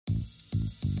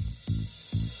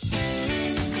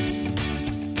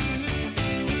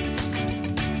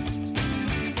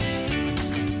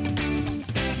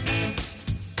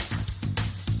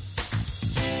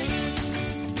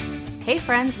Hey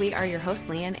friends, we are your hosts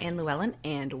Leanne and Llewellyn,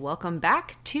 and welcome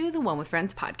back to the One with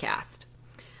Friends podcast.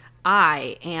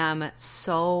 I am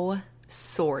so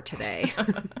sore today.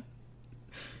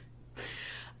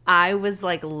 I was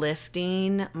like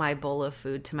lifting my bowl of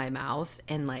food to my mouth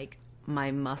and like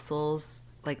my muscles,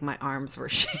 like my arms were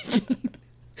shaking.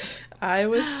 I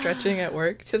was stretching at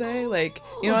work today, like,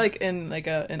 you know, like in like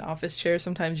an office chair,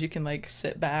 sometimes you can like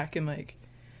sit back and like,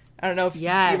 I don't know if you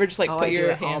ever just like put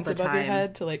your hands above your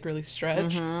head to like really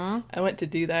stretch. I went to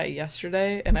do that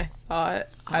yesterday and I thought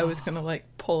I was gonna like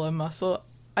pull a muscle.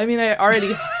 I mean, I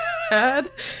already had,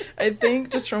 I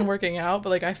think, just from working out, but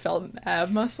like I felt an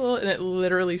ab muscle and it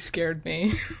literally scared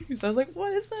me because I was like,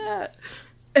 what is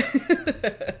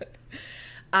that?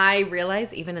 I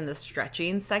realize even in the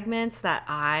stretching segments that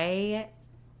I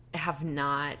have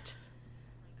not,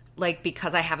 like,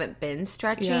 because I haven't been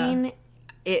stretching,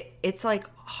 it's like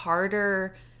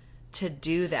harder to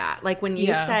do that. Like when you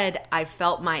said I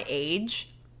felt my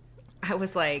age, I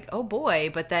was like, oh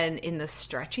boy. But then in the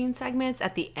stretching segments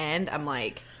at the end, I'm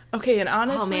like, okay, and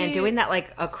honestly, oh man, doing that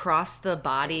like across the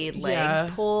body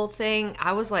leg pull thing,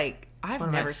 I was like, I've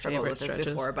never struggled with this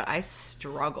before, but I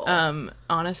struggle.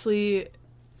 Honestly,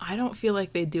 I don't feel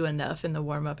like they do enough in the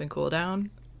warm up and cool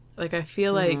down. Like I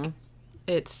feel like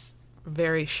it's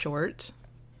very short.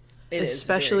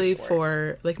 Especially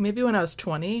for like maybe when I was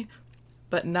 20,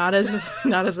 but not as a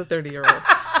 30-year-old.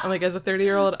 I'm like, as a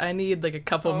 30-year-old, I need like a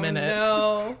couple minutes.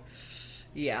 No.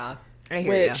 Yeah, I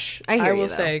hear Which you. I will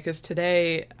say, because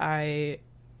today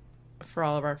for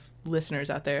all of our listeners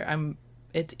out there,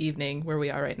 it's evening where we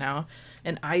are right now,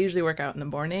 and I usually work out in the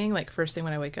morning, like first thing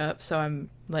when I wake up. So I'm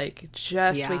like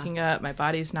just waking up, my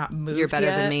body's not moved. You're better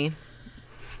yet. than me.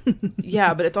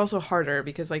 Yeah, but it's also harder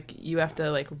because like you have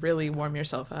to like really warm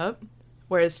yourself up.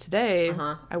 Whereas today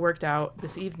I worked out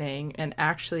this evening, and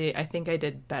actually I think I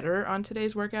did better on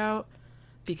today's workout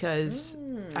because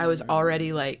I was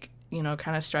already like, you know,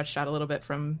 kind of stretched out a little bit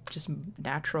from just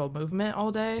natural movement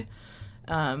all day.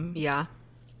 And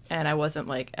I wasn't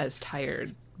like as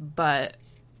tired, but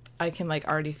I can like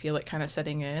already feel it kind of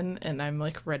setting in, and I'm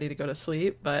like ready to go to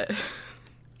sleep, but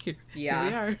here we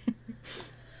are.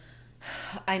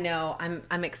 I know.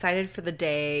 I'm excited for the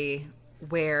day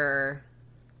where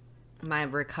my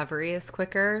recovery is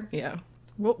quicker. Yeah.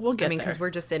 We'll get there. Because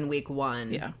we're just in week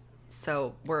 1. Yeah.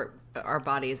 So our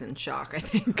body's in shock, I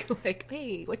think. Like,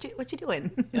 hey, what you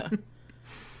doing? Yeah.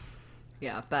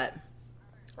 Yeah, but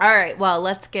all right, well,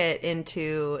 let's get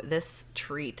into this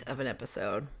treat of an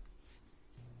episode.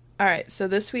 All right, so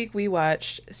this week we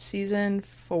watched season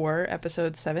 4,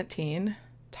 episode 17,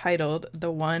 titled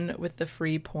The One with the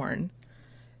Free Porn.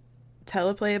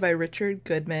 Teleplay by Richard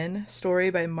Goodman,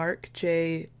 story by Mark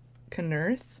J.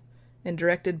 Knerth, and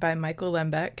directed by Michael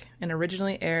Lembeck, and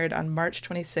originally aired on March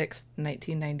 26,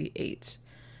 1998.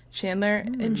 Chandler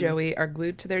and Joey are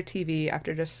glued to their TV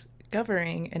after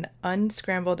discovering an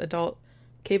unscrambled adult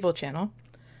cable channel.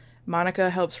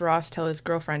 Monica helps Ross tell his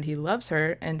girlfriend he loves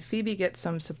her, and Phoebe gets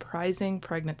some surprising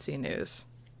pregnancy news.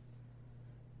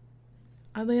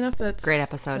 Oddly enough, that's great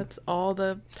episode. That's all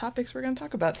the topics we're going to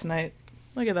talk about tonight.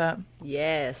 Look at that.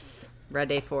 Yes.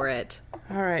 Ready for it.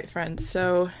 All right, friends.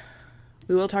 So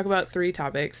we will talk about 3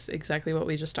 topics, exactly what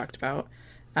we just talked about.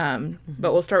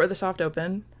 But we'll start with a soft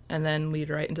open and then lead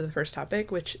right into the first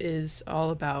topic, which is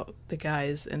all about the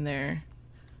guys and their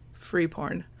free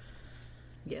porn.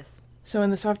 Yes. So in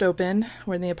the soft open,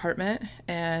 we're in the apartment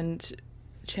and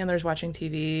Chandler's watching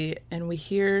TV, and we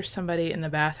hear somebody in the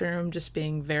bathroom just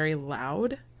being very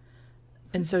loud.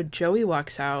 And so Joey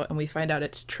walks out, and we find out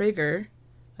it's Traeger,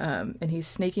 and he's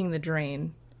snaking the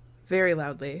drain very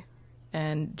loudly.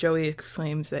 And Joey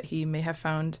exclaims that he may have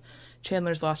found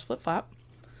Chandler's lost flip-flop.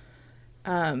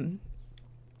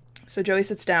 So Joey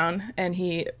sits down, and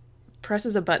he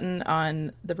presses a button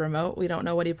on the remote. We don't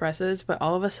know what he presses, but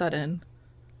all of a sudden,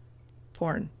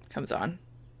 porn comes on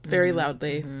very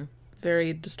loudly.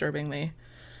 Very disturbingly.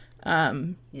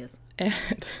 Yes.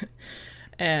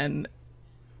 And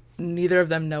neither of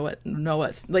them know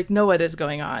what is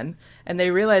going on. And they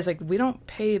realize, like, we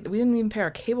didn't even pay our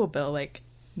cable bill. Like,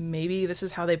 maybe this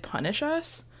is how they punish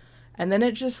us. And then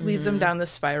it just leads them down the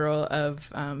spiral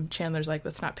of Chandler's like,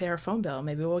 let's not pay our phone bill.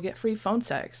 Maybe we'll get free phone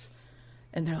sex.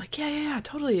 And they're like, yeah,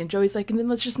 totally. And Joey's like, and then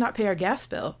let's just not pay our gas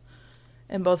bill.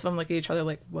 And both of them look at each other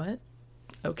like, what?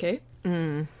 Okay.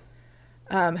 But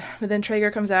then Traeger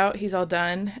comes out, he's all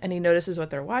done, and he notices what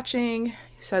they're watching. He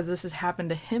says this has happened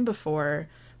to him before,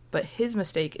 but his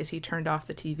mistake is he turned off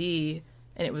the TV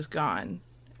and it was gone,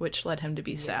 which led him to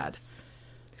be sad.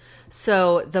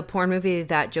 So the porn movie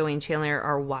that Joey and Chandler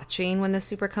are watching when the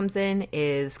super comes in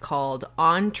is called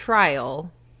On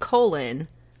Trial,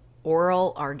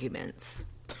 oral arguments.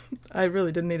 I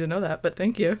really didn't need to know that, but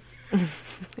thank you.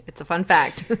 It's a fun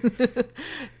fact.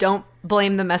 Don't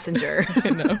blame the messenger. I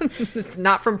know. It's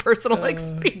not from personal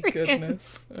experience.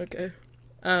 Goodness. Okay.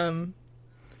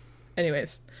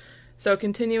 Anyways, so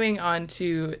continuing on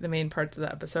to the main parts of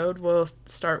the episode, we'll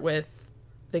start with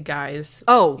the guys.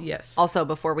 Oh, yes. Also,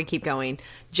 before we keep going,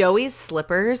 Joey's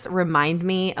slippers remind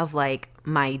me of like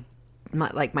my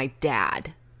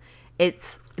dad.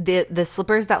 It's the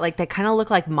slippers that like they kind of look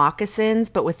like moccasins,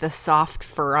 but with the soft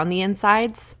fur on the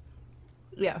insides.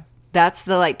 Yeah. That's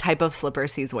the like type of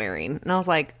slippers he's wearing. And I was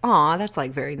like, aw, that's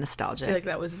like very nostalgic. I feel like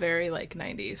that was very like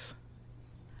 90s.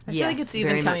 I feel Yes, like it's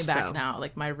even coming back so. now.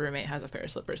 Like my roommate has a pair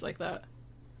of slippers like that.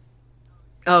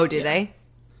 Oh, do they?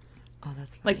 Oh,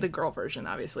 that's funny. Like the girl version,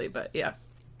 obviously, but yeah.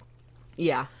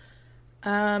 Yeah.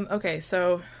 Okay,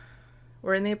 so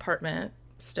we're in the apartment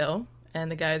still,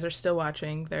 and the guys are still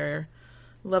watching their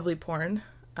lovely porn.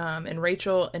 And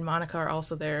Rachel and Monica are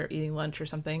also there eating lunch or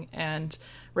something, and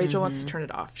Rachel wants to turn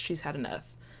it off. She's had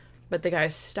enough. But the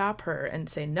guys stop her and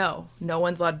say, no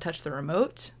one's allowed to touch the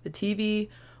remote, the TV,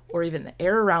 or even the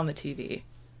air around the TV.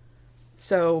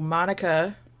 So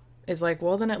Monica is like,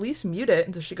 well, then at least mute it.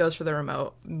 And so she goes for the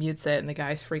remote, mutes it, and the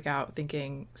guys freak out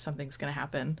thinking something's going to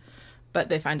happen. But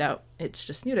they find out it's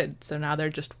just muted. So now they're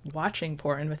just watching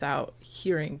porn without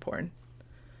hearing porn.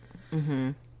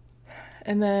 Mm-hmm.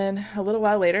 And then a little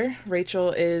while later,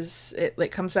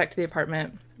 it comes back to the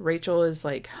apartment. Rachel is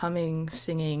like humming,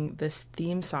 singing this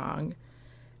theme song.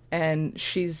 And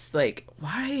she's like,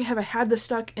 why have I had this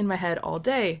stuck in my head all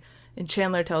day? And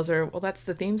Chandler tells her, well, that's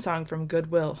the theme song from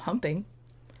Goodwill Humping.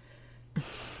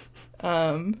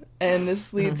 And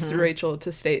this leads Rachel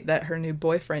to state that her new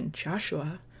boyfriend,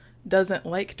 Joshua, doesn't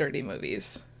like dirty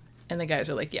movies. And the guys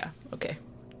are like, yeah, okay,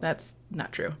 that's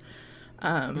not true.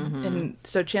 And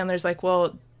so Chandler's like,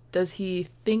 well, does he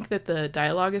think that the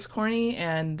dialogue is corny?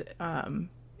 And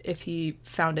if he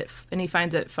he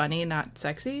finds it funny, not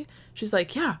sexy? She's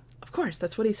like, yeah, of course,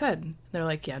 that's what he said. And they're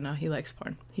like, yeah, no, he likes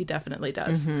porn. He definitely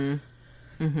does.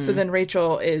 So then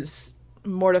Rachel is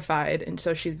mortified, and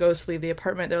so she goes to leave the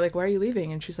apartment. They're like, why are you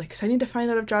leaving? And she's like, because I need to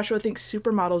find out if Joshua thinks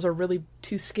supermodels are really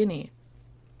too skinny.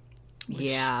 Which,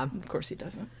 yeah. Of course he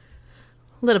doesn't.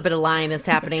 A little bit of lying is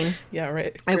happening. Yeah,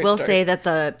 right. I Great will story. say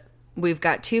that we've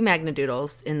got 2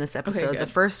 Magnadoodles in this episode. Okay, the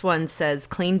first one says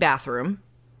clean bathroom.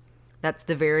 That's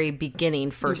the very beginning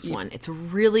first one. It's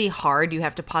really hard. You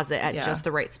have to pause it at just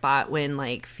the right spot when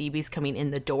like Phoebe's coming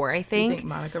in the door, I think. You think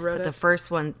Monica wrote it? The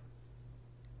first one...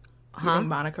 You think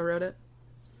Monica wrote it?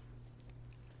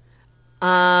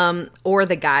 Or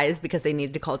the guys, because they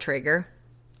needed to call Traeger.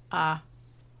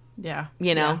 Yeah.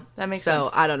 You know? Yeah, that makes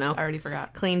sense. So, I don't know. I already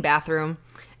forgot. Clean bathroom.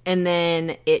 And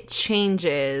then it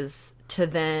changes to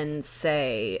then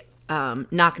say,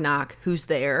 knock, knock, who's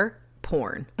there?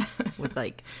 Porn. With,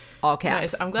 like, all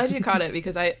caps. Nice. I'm glad you caught it,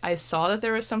 because I saw that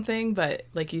there was something, but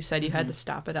like you said, you had to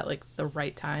stop it at, like, the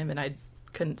right time, and I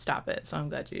couldn't stop it, so I'm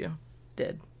glad you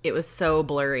did. It was so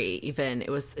blurry, even. It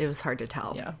was hard to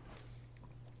tell. Yeah.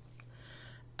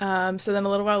 So then a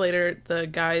little while later, the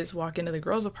guys walk into the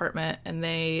girls' apartment, and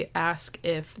they ask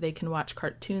if they can watch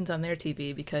cartoons on their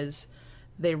TV because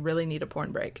they really need a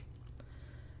porn break.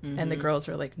 And the girls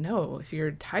are like, no, if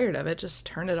you're tired of it, just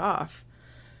turn it off.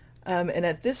 And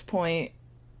at this point,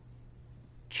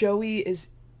 Joey is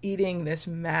eating this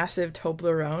massive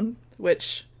Toblerone,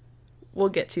 which we'll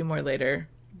get to more later,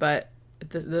 but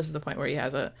this is the point where he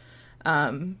has it.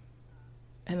 And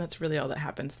that's really all that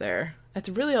happens there. That's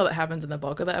really all that happens in the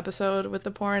bulk of the episode with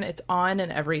the porn. It's on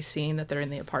in every scene that they're in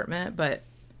the apartment, but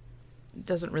it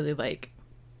doesn't really, like,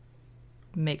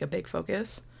 make a big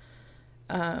focus.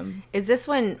 Is this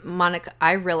when Monica...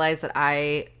 I realized that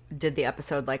I did the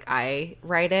episode like I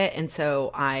write it, and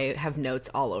so I have notes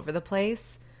all over the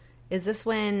place. Is this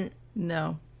when...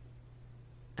 No.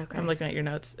 Okay. I'm looking at your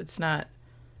notes. It's not...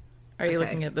 Are you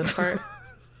looking at this part?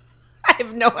 I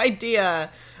have no idea.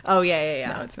 Oh,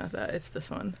 yeah. No, it's not that. It's this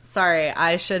one. Sorry,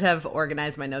 I should have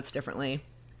organized my notes differently.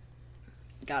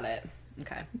 Got it.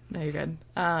 Okay. No, you're good.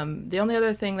 The only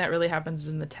other thing that really happens is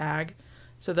in the tag.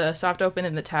 So the soft open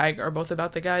and the tag are both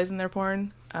about the guys in their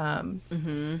porn. And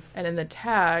in the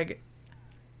tag,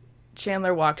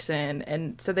 Chandler walks in,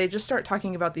 and so they just start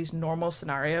talking about these normal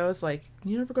scenarios, like,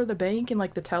 you ever go to the bank and,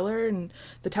 like, the teller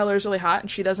is really hot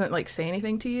and she doesn't, like, say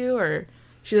anything to you, or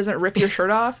she doesn't rip your shirt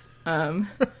off. And,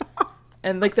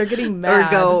 like, they're getting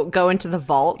mad. Or go into the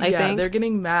vault, I think. Yeah, they're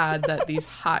getting mad that these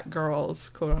hot girls,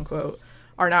 quote unquote,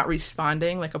 are not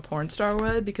responding like a porn star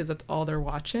would because that's all they're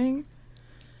watching.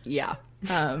 Yeah.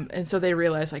 And so they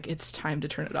realize, like, it's time to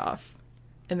turn it off.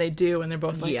 And they do, and they're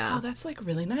both like, oh, that's, like,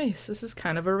 really nice. This is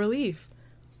kind of a relief.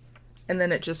 And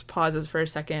then it just pauses for a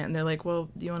second, and they're like, well,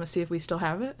 do you want to see if we still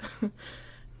have it?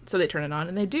 So they turn it on,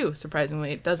 and they do,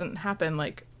 surprisingly. It doesn't happen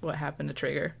like what happened to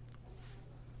Traeger.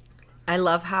 I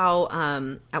love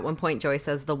how at one point Joey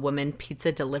says the woman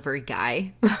pizza delivery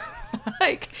guy.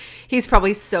 Like, he's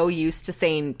probably so used to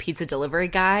saying pizza delivery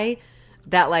guy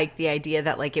that, like, the idea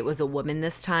that, like, it was a woman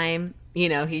this time, you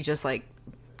know, he just, like,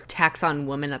 tacks on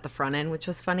woman at the front end, which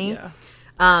was funny. Yeah.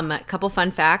 A couple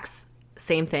fun facts.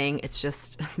 Same thing. It's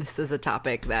just, this is a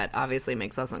topic that obviously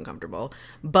makes us uncomfortable.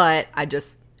 But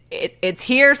it's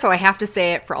here, so I have to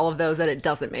say it for all of those that it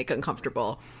doesn't make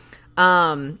uncomfortable.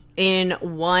 In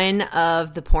one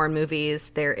of the porn movies,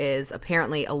 there is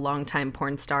apparently a longtime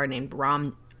porn star named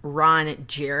Ron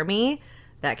Jeremy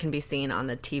that can be seen on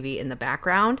the TV in the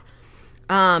background.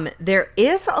 There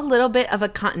is a little bit of a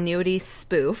continuity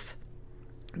spoof.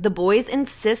 The boys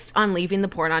insist on leaving the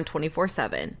porn on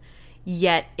 24/7,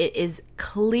 yet it is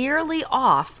clearly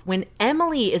off when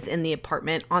Emily is in the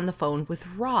apartment on the phone with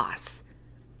Ross.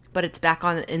 But it's back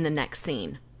on in the next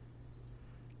scene.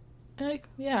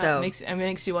 Yeah, so, it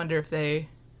makes you wonder if they...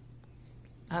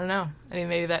 I don't know. I mean,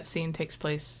 maybe that scene takes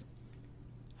place...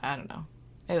 I don't know.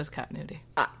 It was continuity.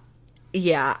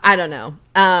 Yeah, I don't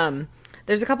know.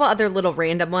 There's a couple other little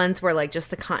random ones where, like, just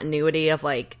the continuity of,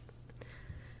 like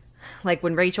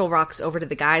when Rachel rocks over to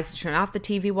the guys to turn off the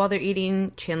TV while they're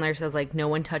eating, Chandler says, like, no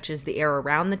one touches the air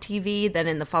around the TV. Then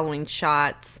in the following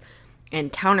shots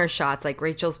and counter shots, like,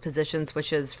 Rachel's position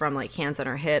switches from, like, hands on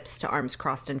her hips to arms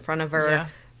crossed in front of her. Yeah.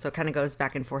 So it kind of goes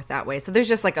back and forth that way. So there's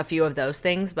just, like, a few of those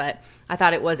things. But I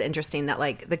thought it was interesting that,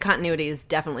 like, the continuity is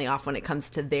definitely off when it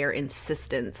comes to their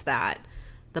insistence that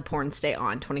the porn stay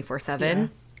on 24/7. Yeah.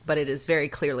 But it is very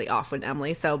clearly off when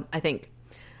Emily. So I think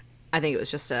it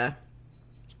was just a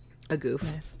goof.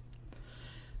 Nice.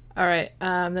 All right.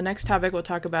 The next topic we'll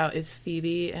talk about is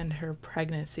Phoebe and her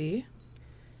pregnancy.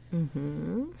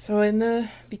 Mm-hmm. So in the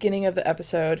beginning of the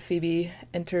episode, Phoebe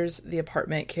enters the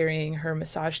apartment carrying her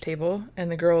massage table, and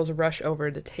the girls rush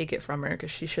over to take it from her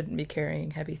because she shouldn't be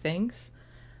carrying heavy things.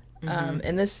 Mm-hmm.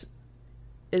 And this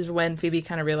is when Phoebe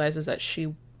kind of realizes that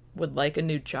she would like a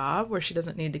new job where she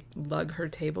doesn't need to lug her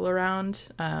table around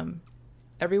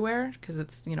everywhere because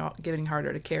it's, you know, getting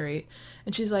harder to carry.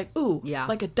 And she's like, ooh, yeah,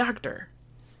 like a doctor,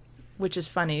 which is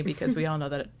funny because we all know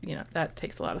that, you know, that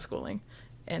takes a lot of schooling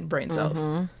and brain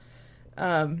cells.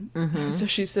 So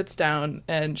she sits down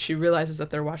and she realizes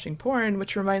that they're watching porn,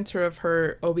 which reminds her of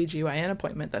her OBGYN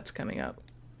appointment that's coming up.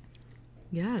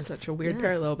 Yes. Such a weird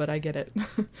parallel, but I get it.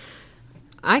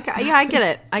 I get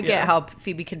it. I get how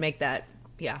Phoebe could make that.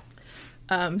 Yeah.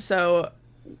 So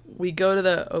we go to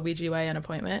the OBGYN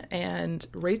appointment and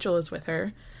Rachel is with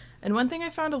her. And one thing I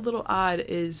found a little odd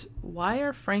is why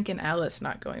are Frank and Alice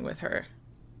not going with her?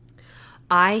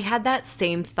 I had that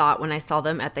same thought when I saw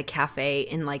them at the cafe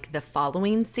in, like, the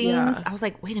following scenes. Yeah. I was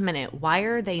like, wait a minute, why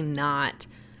are they not?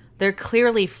 They're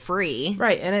clearly free.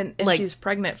 Right, and like, she's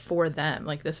pregnant for them.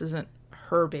 Like, this isn't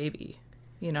her baby,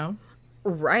 you know?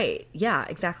 Right, yeah,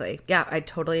 exactly. Yeah, I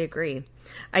totally agree.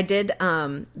 I did,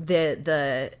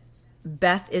 the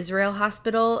Beth Israel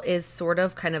Hospital is sort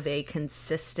of kind of a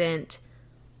consistent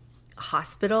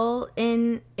hospital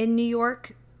in New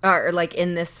York. Or like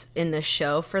in this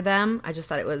show for them. I just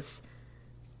thought it was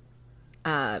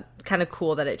kind of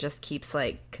cool that it just keeps,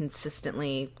 like,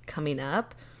 consistently coming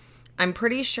up. I'm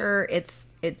pretty sure it's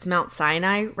Mount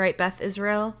Sinai, right, Beth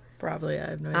Israel? Probably, I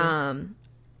have no idea.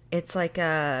 It's like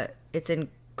it's in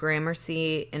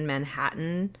Gramercy in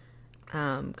Manhattan,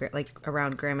 like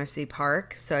around Gramercy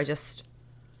Park. So I just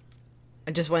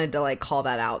wanted to, like, call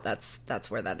that out. That's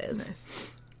where that is.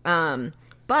 Nice.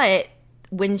 But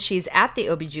when she's at the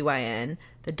OBGYN,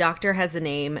 the doctor has a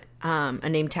name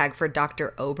tag for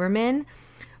Dr. Oberman,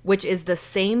 which is the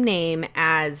same name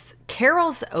as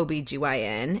Carol's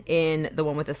OBGYN in the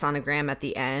one with the sonogram at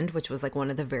the end, which was, like, one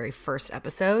of the very first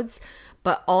episodes.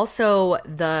 But also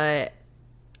the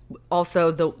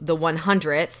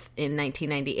 100th in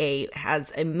 1998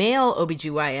 has a male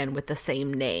OBGYN with the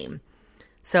same name.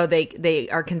 So they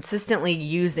are consistently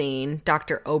using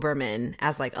Dr. Oberman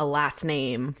as, like, a last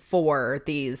name for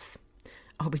these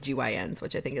OBGYNs,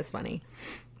 which I think is funny.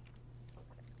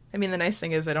 I mean, the nice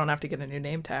thing is they don't have to get a new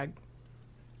name tag.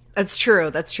 That's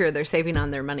true. They're saving on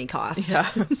their money cost. Yeah,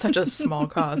 such a small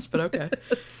cost, but okay.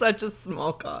 Such a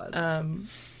small cost.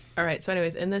 All right, so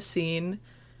anyways, in this scene,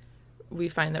 we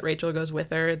find that Rachel goes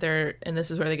with her. And this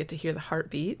is where they get to hear the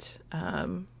heartbeat.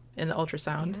 In the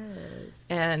ultrasound. Yes.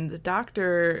 And the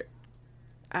doctor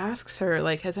asks her,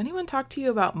 like, has anyone talked to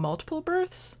you about multiple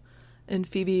births? And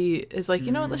Phoebe is like,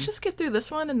 you know what, let's just get through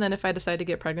this one, and then if I decide to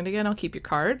get pregnant again, I'll keep your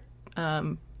card,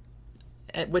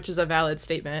 which is a valid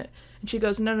statement. And she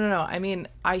goes, no. I mean,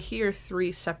 I hear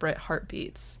 3 separate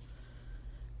heartbeats.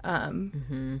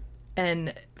 And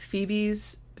Phoebe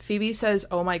says,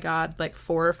 oh my God, like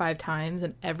 4 or 5 times.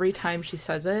 And every time she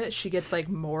says it, she gets like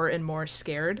more and more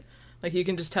scared. Like you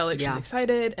can just tell like she's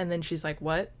excited. And then she's like,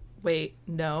 what? Wait,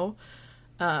 no.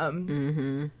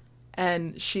 And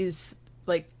she's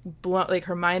like,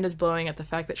 her mind is blowing at the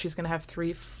fact that she's going to have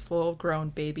 3 full-grown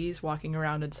babies walking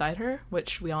around inside her,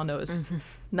 which we all know is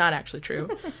not actually true.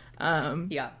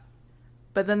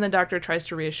 But then the doctor tries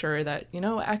to reassure her that,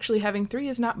 actually having 3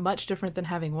 is not much different than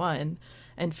having 1.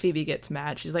 And Phoebe gets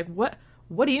mad. She's like, what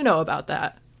do you know about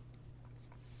that?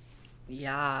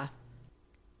 Yeah.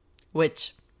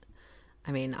 Which,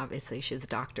 I mean, obviously she's a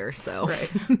doctor, so.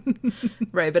 Right.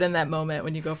 Right, but in that moment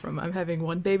when you go from, I'm having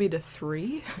 1 baby to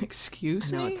 3,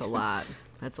 excuse me? No, it's a lot.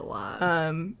 That's a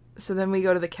lot. So then we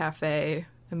go to the cafe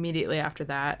immediately after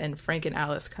that, and Frank and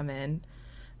Alice come in.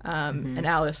 And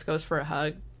Alice goes for a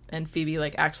hug, and Phoebe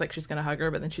like acts like she's gonna hug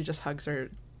her, but then she just hugs her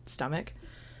stomach.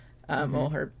 Well,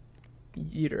 her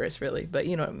uterus really, but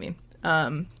you know what I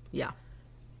mean. Yeah,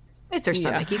 it's her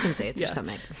stomach. You can say it's her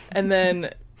stomach. And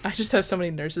then I just have so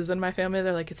many nurses in my family.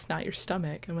 They're like, it's not your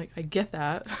stomach. I'm like, I get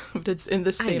that, but it's in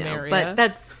the same area. But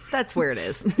that's where it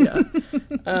is.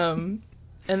 And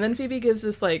then Phoebe gives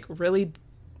this like really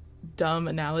dumb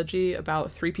analogy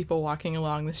about 3 people walking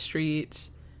along the street,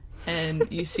 and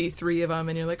you see 3 of them,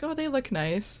 and you're like, oh, they look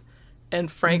nice.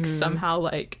 And Frank somehow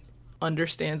like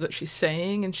understands what she's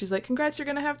saying, and she's like, congrats, you're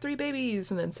gonna have 3 babies,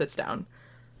 and then sits down.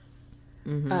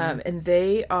 And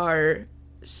they are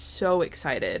so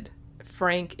excited.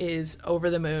 Frank is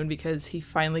over the moon because he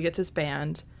finally gets his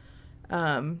band.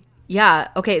 Yeah.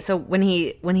 Okay. So when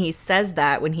he says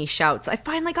that, when he shouts, "I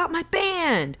finally got my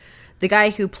band," the guy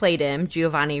who played him,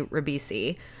 Giovanni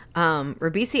Ribisi,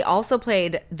 Ribisi also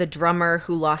played the drummer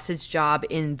who lost his job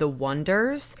in The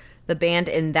Wonders, the band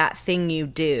in That Thing You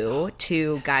Do,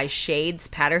 to Guy Shades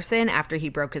Patterson after he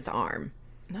broke his arm.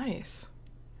 Nice.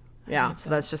 Yeah. So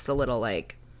that's just a little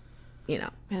like,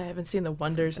 Man, I haven't seen The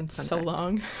Wonders in so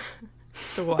long.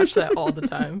 Just to watch that all the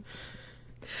time.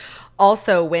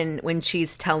 Also, when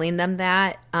she's telling them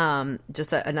that,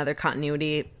 just another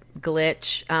continuity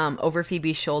glitch, over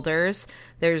Phoebe's shoulders,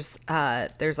 there's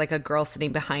like a girl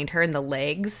sitting behind her, and the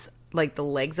legs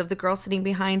of the girl sitting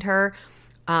behind her,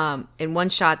 in one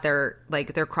shot they're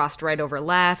crossed right over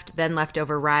left, then left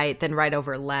over right, then right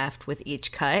over left with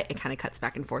each cut. It kind of cuts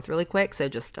back and forth really quick, so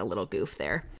just a little goof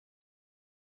there.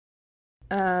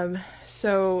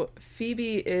 So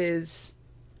Phoebe is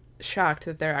shocked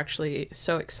that they're actually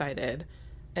so excited,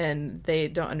 and they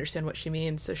don't understand what she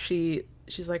means. So she's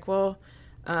like, well,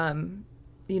 having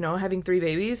 3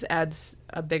 babies adds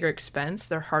a bigger expense.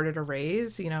 They're harder to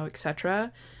raise,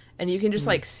 etc. And you can just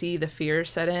like see the fear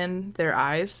set in their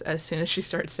eyes as soon as she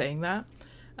starts saying that,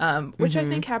 which I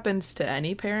think happens to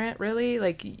any parent, really.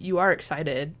 Like, you are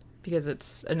excited because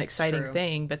it's an exciting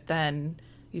thing, but then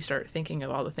you start thinking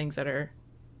of all the things that are,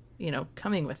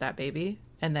 coming with that baby,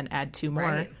 and then add 2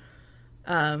 more.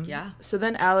 Right. So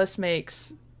then Alice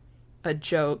makes a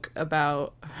joke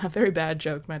about, a very bad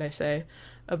joke, might I say,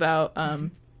 about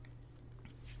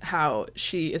how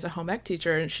she is a home ec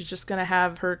teacher, and she's just going to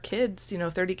have her kids,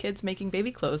 30 kids making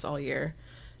baby clothes all year,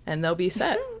 and they'll be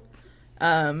set.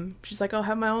 She's like, I'll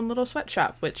have my own little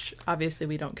sweatshop, which obviously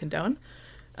we don't condone.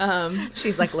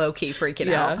 She's like low-key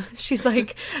freaking out. She's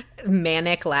like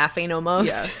manic laughing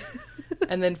almost. Yeah.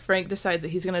 And then Frank decides that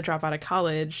he's going to drop out of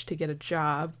college to get a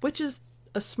job, which is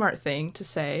a smart thing to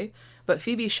say. But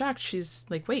Phoebe's shocked. She's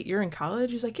like, wait, you're in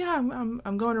college? He's like, yeah,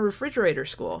 I'm going to refrigerator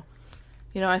school.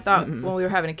 I thought when we were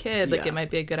having a kid, it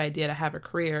might be a good idea to have a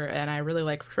career, and I really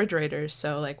like refrigerators,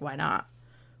 so like, why not?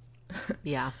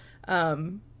 Yeah.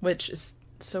 Which is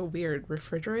so weird.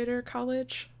 Refrigerator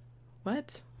college?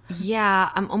 What? Yeah,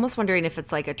 I'm almost wondering if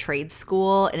it's like a trade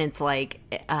school, and it's like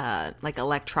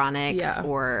electronics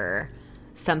or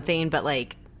something, but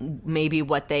like maybe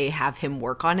what they have him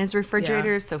work on is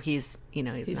refrigerators, so he's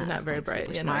not very bright,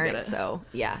 super smart. So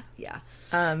yeah.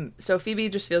 So Phoebe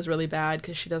just feels really bad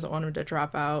because she doesn't want him to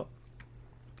drop out,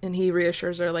 and he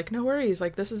reassures her like, no worries,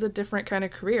 like this is a different kind of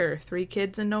career, 3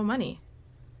 kids and no money.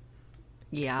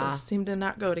 Yeah, those seem to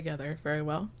not go together very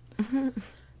well.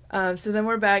 So then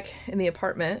we're back in the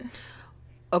apartment.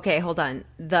 Okay, hold on.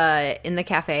 In the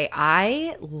cafe,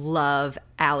 I love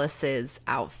Alice's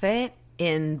outfit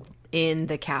in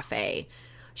the cafe.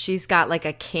 She's got like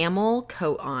a camel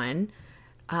coat on,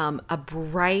 a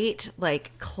bright,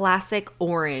 like classic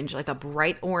orange, like a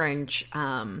bright orange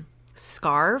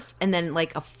scarf, and then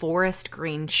like a forest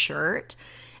green shirt.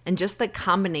 and just the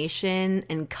combination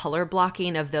and color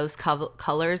blocking of those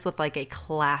colors with like a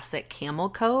classic camel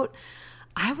coat.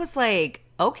 I was like,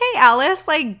 okay, Alice,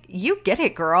 like, you get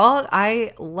it, girl.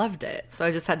 I loved it. So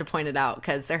I just had to point it out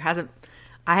because I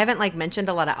haven't like mentioned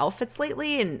a lot of outfits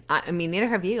lately. And I mean, neither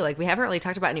have you. Like, we haven't really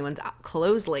talked about anyone's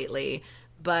clothes lately,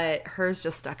 but hers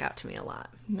just stuck out to me a lot.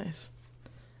 Nice.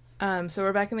 So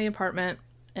we're back in the apartment,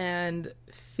 and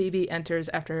Phoebe enters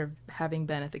after having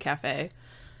been at the cafe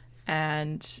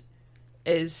and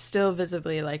is still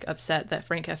visibly like upset that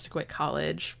Frank has to quit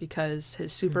college because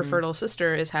his super fertile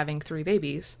sister is having 3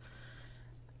 babies.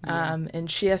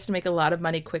 And she has to make a lot of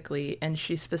money quickly, and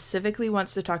she specifically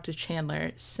wants to talk to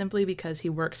Chandler simply because he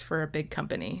works for a big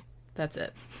company. That's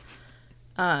it.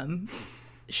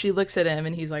 She looks at him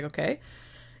and he's like, okay.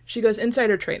 She goes,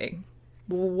 insider trading.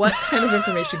 What kind of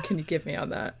information can you give me on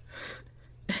that?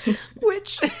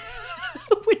 Which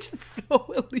is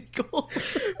so illegal.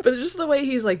 But just the way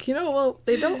he's like, well,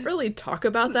 they don't really talk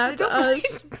about that to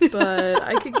us, but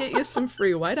I could get you some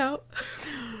free whiteout.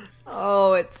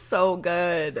 Oh, it's so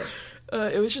good.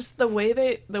 It was just the way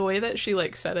that she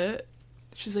like said it.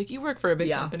 She's like, you work for a big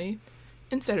company,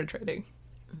 insider trading.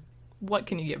 What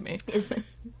can you give me?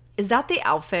 Is that the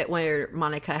outfit where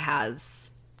Monica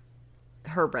has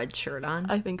her red shirt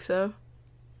on? I think so.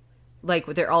 Like,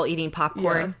 they're all eating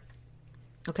popcorn?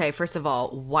 Yeah. Okay, first of all,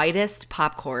 whitest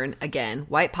popcorn. Again,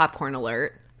 white popcorn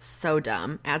alert. So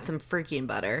dumb. Add some freaking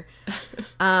butter.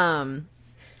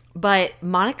 But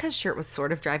Monica's shirt was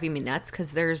sort of driving me nuts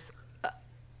because there's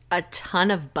a ton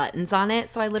of buttons on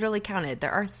it. So I literally counted.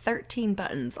 There are 13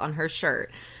 buttons on her shirt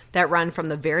that run from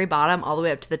the very bottom all the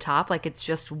way up to the top. Like, it's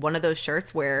just one of those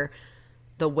shirts where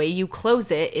the way you close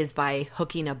it is by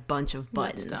hooking a bunch of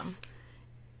buttons. That's dumb.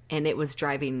 And it was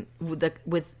driving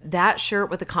with that shirt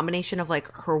with a combination of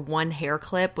like her one hair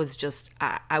clip was just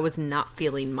I was not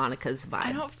feeling Monica's vibe.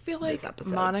 I don't feel like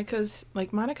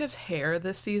Monica's hair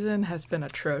this season has been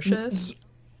atrocious.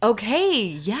 Okay,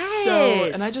 yes.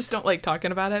 So, and I just don't like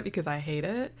talking about it because I hate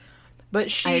it.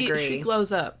 But she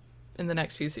glows up in the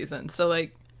next few seasons. So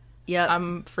like, yep.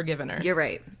 I'm forgiving her. You're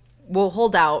right. We'll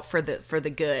hold out for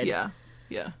the good. Yeah.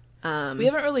 Yeah. We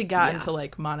haven't really gotten to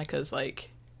like Monica's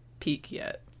like peak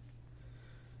yet.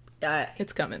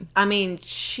 It's coming. I mean,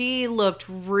 she looked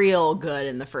real good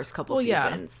in the first couple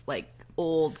seasons. Yeah. Like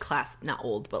not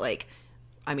old, but like,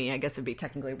 I mean, I guess it'd be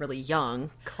technically really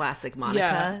young, classic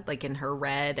Monica, like in her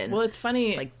red. And well, it's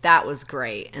funny. Like, that was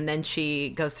great. And then she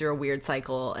goes through a weird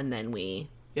cycle, and then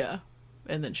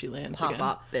and then she lands pop again.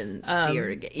 Up and see her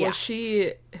again. Yeah.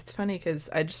 Well, it's funny because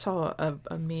I just saw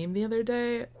a meme the other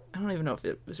day. I don't even know if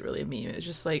it was really a meme. It was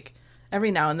just like, every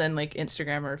now and then, like,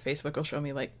 Instagram or Facebook will show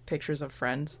me, like, pictures of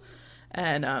friends.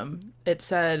 And it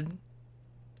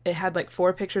had, like,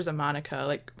 4 pictures of Monica,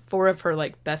 like, 4 of her,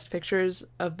 like, best pictures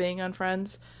of being on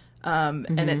Friends. And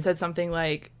it said something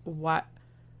like, why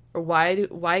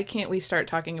can't we start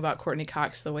talking about Courtney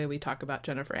Cox the way we talk about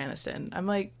Jennifer Aniston? I'm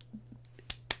like,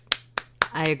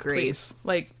 I agree. Please.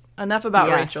 Like, enough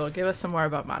about Rachel. Give us some more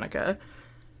about Monica.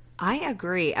 I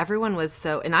agree. Everyone was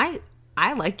so... And I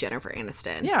like Jennifer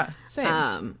Aniston. Yeah,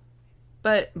 same.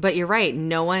 But you're right.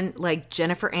 No one... Like,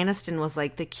 Jennifer Aniston was,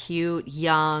 like, the cute,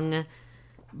 young,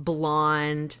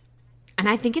 blonde... And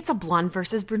I think it's a blonde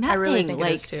versus brunette thing. I really think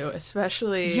it is, too.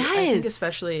 Especially... Yes. I think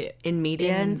especially... In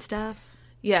media and stuff?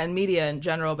 Yeah, in media in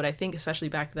general. But I think especially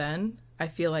back then, I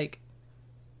feel like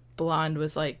blonde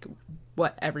was, like,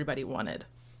 what everybody wanted.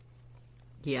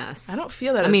 Yes. I don't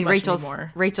feel that as much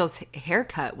anymore. Rachel's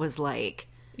haircut was, like...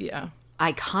 Yeah.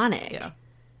 Iconic. Yeah.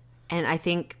 And I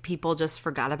think people just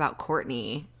forgot about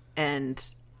Courtney. And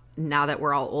now that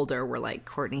we're all older, we're like,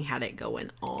 Courtney had it going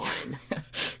on.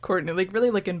 Courtney, like, really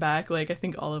looking back, like, I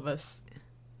think all of us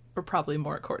were probably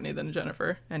more Courtney than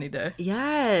Jennifer any day.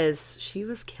 Yes. She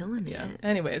was killing it.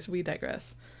 Anyways, we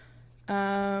digress.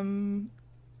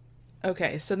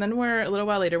 Okay, so then a little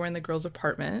while later, we're in the girls'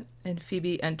 apartment, and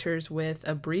Phoebe enters with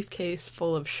a briefcase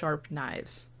full of sharp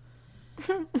knives.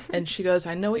 And she goes,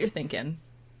 I know what you're thinking.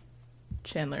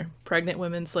 Chandler, pregnant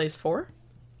women slays 4?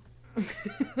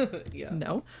 Yeah.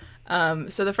 No.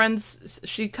 So the friends,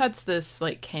 she cuts this,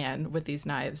 like, can with these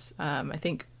knives. At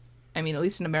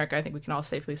least in America, I think we can all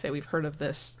safely say we've heard of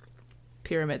this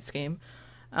pyramid scheme.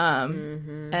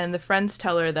 And the friends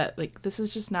tell her that, like, this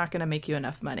is just not going to make you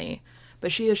enough money.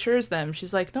 But she assures them,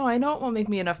 she's like, no, I know it won't make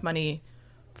me enough money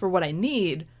for what I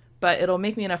need, but it'll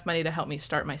make me enough money to help me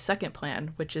start my second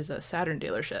plan, which is a Saturn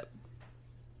dealership.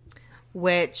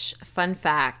 Which, fun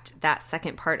fact, that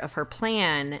second part of her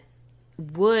plan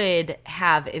would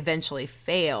have eventually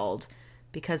failed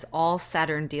because all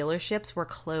Saturn dealerships were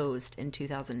closed in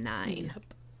 2009.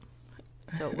 Yep.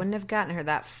 So it wouldn't have gotten her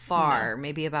that far. No.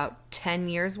 Maybe about 10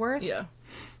 years worth. Yeah.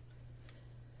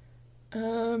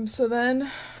 So then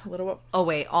a little. Oh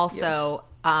wait, also,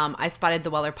 Yes. I spotted the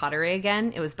Weller pottery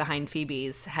again. It was behind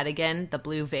Phoebe's head again, the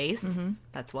blue vase. Mm-hmm.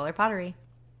 That's Weller pottery.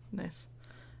 Nice.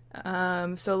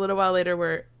 So a little while later,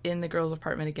 we're in the girls'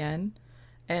 apartment again.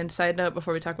 And side note,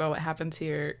 before we talk about what happens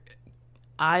here,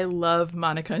 I love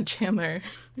Monica and Chandler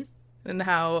and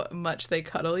how much they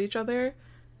cuddle each other.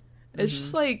 It's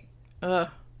just like, you're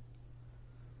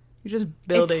just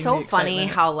building. It's so the funny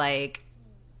excitement.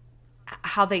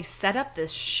 how they set up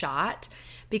this shot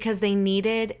because they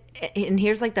needed, and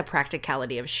here's like the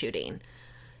practicality of shooting.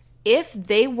 If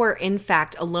they were in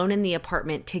fact alone in the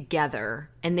apartment together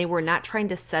and they were not trying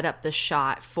to set up the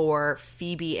shot for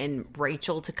Phoebe and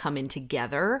Rachel to come in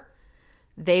together,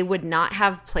 they would not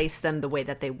have placed them the way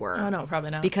that they were. Oh no, probably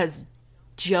not. Because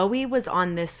Joey was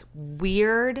on this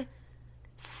weird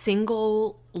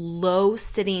single low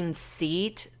sitting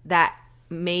seat that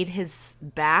made his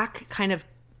back kind of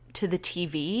to the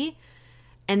TV.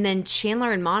 And then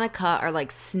Chandler and Monica are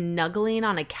like snuggling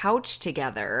on a couch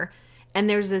together. And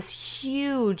there's this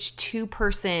huge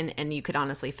 2-person, and you could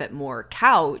honestly fit more,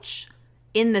 couch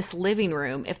in this living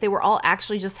room. If they were all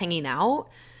actually just hanging out,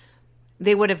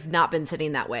 they would have not been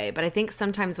sitting that way. But I think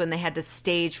sometimes when they had to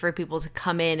stage for people to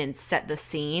come in and set the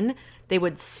scene, they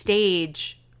would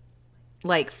stage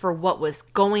like for what was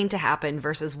going to happen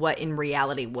versus what in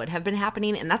reality would have been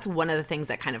happening. And that's one of the things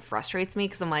that kind of frustrates me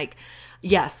because I'm like,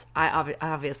 yes, I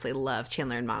obviously love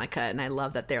Chandler and Monica, and I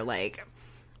love that they're like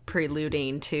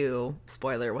preluding to,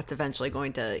 spoiler, what's eventually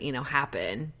going to,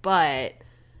 happen. But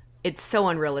it's so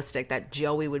unrealistic that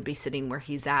Joey would be sitting where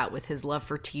he's at with his love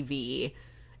for TV.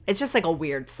 It's just like a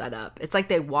weird setup. It's like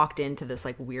they walked into this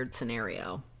like weird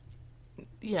scenario.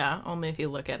 Yeah, only if you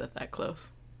look at it that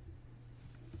close.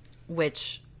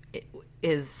 Which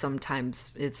is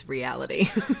sometimes it's reality.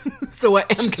 So I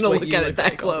am going to look at it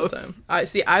that close.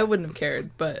 I wouldn't have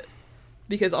cared, but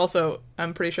because also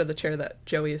I'm pretty sure the chair that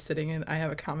Joey is sitting in, I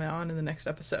have a comment on in the next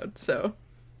episode. So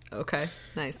okay,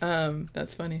 nice.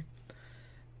 That's funny.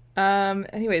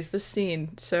 Anyways, this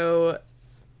scene. So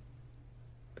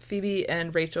Phoebe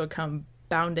and Rachel come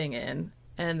bounding in,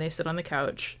 and they sit on the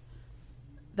couch.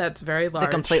 That's very large.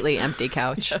 The completely empty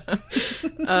couch.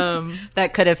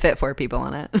 That could have fit 4 people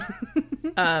on it.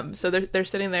 So they're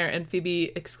sitting there, and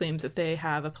Phoebe exclaims that they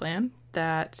have a plan,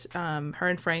 that her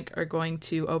and Frank are going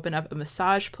to open up a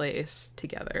massage place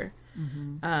together.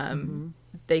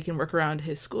 They can work around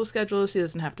his school schedule. She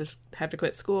doesn't have to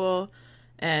quit school,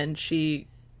 and she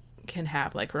can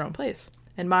have like her own place.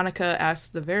 And Monica asks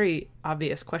the very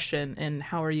obvious question, and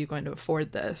how are you going to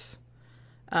afford this?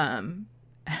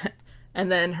 And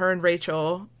then her and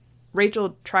Rachel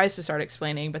tries to start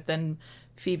explaining, but then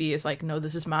Phoebe is like, no,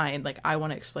 this is mine. Like, I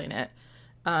want to explain it.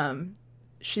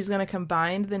 She's going to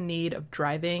combine the need of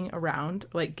driving around,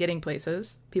 like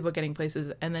people getting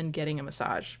places, and then getting a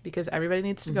massage, because everybody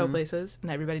needs to go places and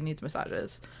everybody needs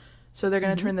massages. So they're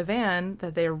going to turn the van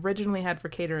that they originally had for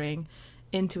catering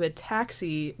into a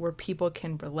taxi where people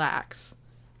can relax.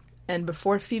 And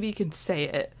before Phoebe can say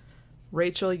it,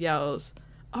 Rachel yells,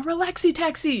 "A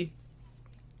relaxi-taxi!"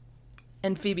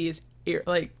 And Phoebe is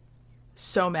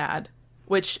so mad,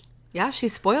 which yeah, she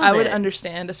spoiled I would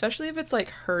understand, especially if it's like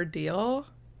her deal.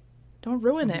 Don't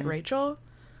ruin it, Rachel.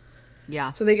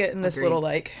 Yeah. So they get in this Agreed. little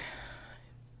like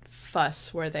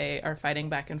fuss where they are fighting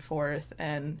back and forth,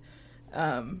 and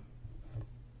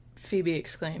Phoebe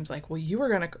exclaims like, "Well, you were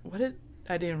gonna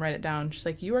I didn't write it down. She's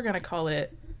like, you were gonna call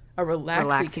it a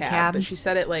relaxi cab, but she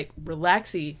said it like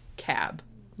relaxi cab."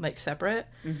 Like separate.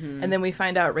 And then we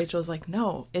find out Rachel's like,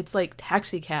 no, it's like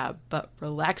taxi cab but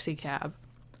relaxi cab.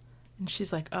 And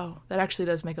she's like, oh, that actually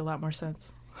does make a lot more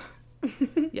sense.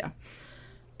 Yeah,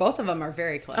 both of them are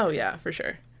very clever. oh yeah, for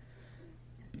sure.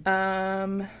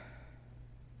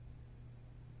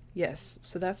 Yes,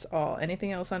 so that's all.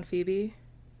 Anything else on Phoebe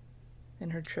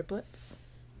and her triplets?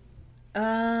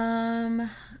 I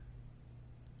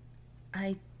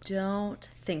don't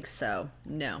think so.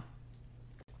 No.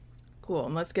 Cool,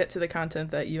 and let's get to the content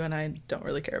that you and I don't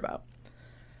really care about.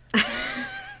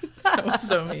 That was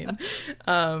so mean.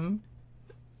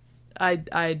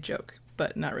 I joke,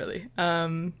 but not really.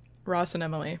 Ross and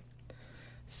Emily.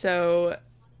 So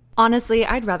Honestly,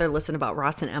 I'd rather listen about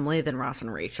Ross and Emily than Ross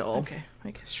and Rachel. okay,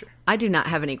 I guess sure. I do not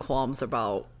have any qualms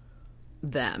about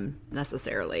them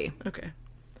necessarily. Okay.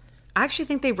 I actually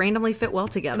think they randomly fit well I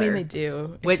together. mean, they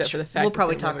do, Which except for the fact we'll that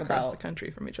probably they talk live across about. the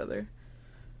country from each other.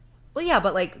 Well, yeah,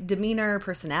 but like demeanor,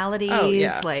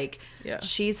 personalities, like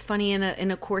she's funny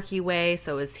in a quirky way.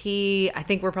 So is he. I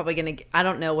think we're probably gonna. I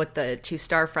don't know what the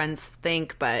 2-star friends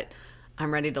think, but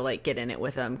I'm ready to like get in it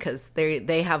with them because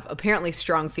they have apparently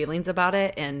strong feelings about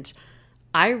it, and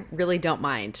I really don't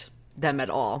mind them at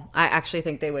all. I actually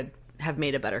think they would have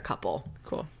made a better couple.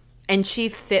 Cool. And she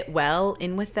fit well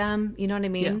in with them. You know what I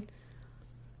mean? Yeah.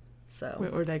 So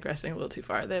We're digressing a little too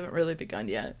far. They haven't really begun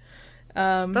yet.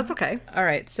 that's okay. All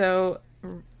right. So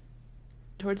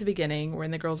towards the beginning, we're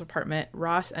in the girls' apartment.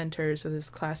 Ross enters with his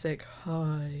classic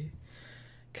hi,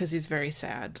 because he's very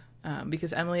sad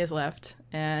because Emily has left,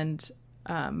 and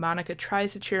Monica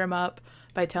tries to cheer him up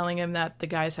by telling him that the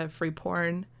guys have free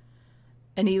porn,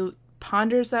 and he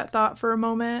ponders that thought for a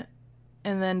moment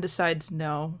and then decides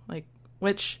no, like,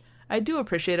 which I do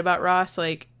appreciate about Ross.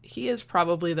 Like, he is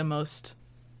probably the most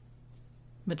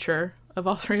mature of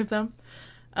all three of them.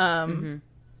 And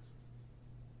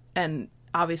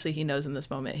obviously he knows in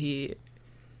this moment he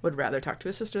would rather talk to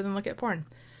his sister than look at porn.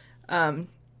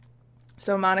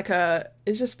 So Monica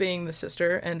is just being the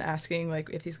sister and asking like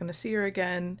if he's going to see her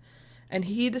again. And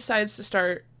he decides to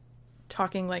start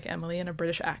talking like Emily in a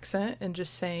British accent and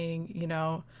just saying, you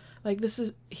know, like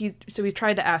so we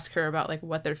tried to ask her about like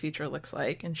what their future looks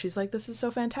like. And she's like, this is so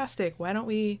fantastic. Why do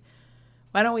we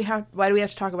have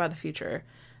to talk about the future?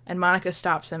 And Monica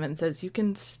stops him and says, you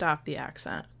can stop the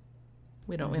accent.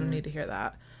 We don't need to hear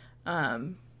that.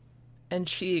 And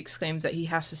she exclaims that he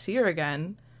has to see her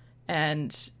again.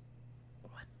 And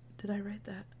what did I write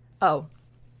that? Oh,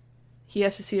 he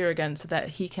has to see her again so that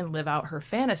he can live out her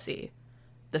fantasy.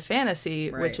 The fantasy,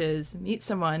 right, which is meet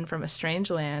someone from a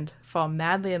strange land, fall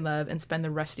madly in love, and spend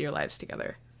the rest of your lives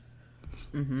together.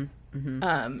 And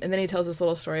then he tells this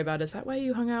little story about, is that why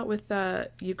you hung out with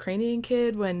that Ukrainian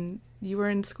kid when you were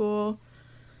in school?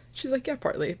 She's like, yeah,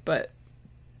 partly, but...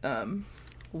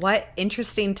 What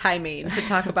interesting timing to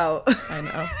talk about I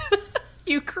know.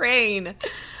 Ukraine.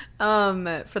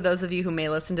 For those of you who may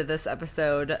listen to this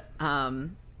episode way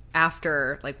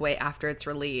after its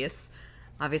release,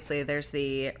 obviously there's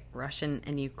the Russian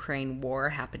and Ukraine war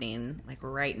happening like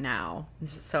right now.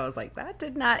 So I was like, that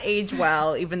did not age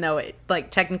well, even though it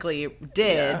like technically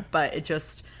did, yeah, but I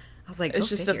was like, it's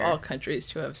just of all countries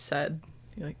to have said,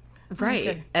 you're like, right,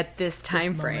 okay, at this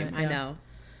time frame. Moment, yeah. I know.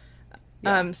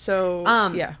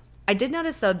 Yeah. Yeah. I did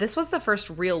notice, though, this was the first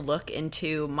real look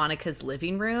into Monica's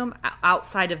living room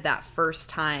outside of that first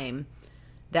time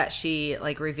that she,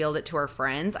 like, revealed it to her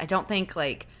friends. I don't think,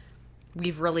 like,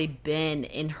 we've really been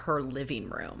in her living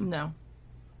room. No.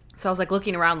 So I was, like,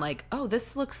 looking around like, oh,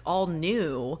 this looks all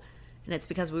new. And it's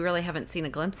because we really haven't seen a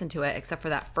glimpse into it except for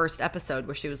that first episode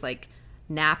where she was, like,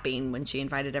 napping when she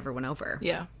invited everyone over.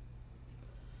 Yeah.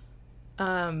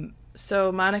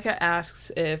 So Monica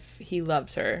asks if he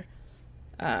loves her,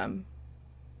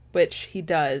 which he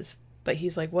does, but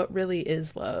he's like, what really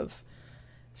is love?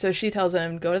 So she tells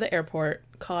him, go to the airport,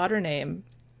 call out her name,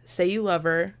 say you love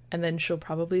her, and then she'll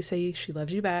probably say she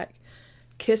loves you back,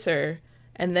 kiss her,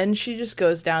 and then she just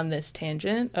goes down this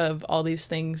tangent of all these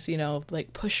things, you know,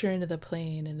 like push her into the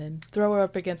plane and then throw her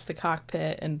up against the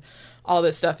cockpit and all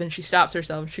this stuff, and she stops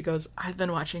herself and she goes, I've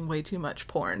been watching way too much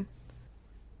porn.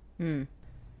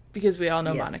 Because we all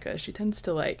know yes, Monica. She tends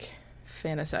to, like,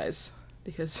 fantasize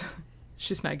because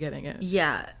she's not getting it.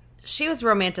 Yeah. She was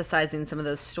romanticizing some of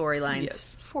those storylines,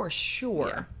 yes, for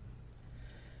sure.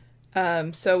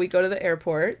 Yeah. So we go to the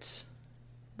airport.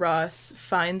 Ross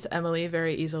finds Emily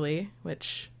very easily,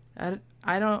 which I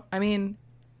mean,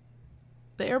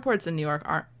 the airports in New York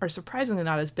are surprisingly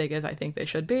not as big as I think they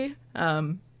should be.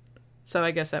 So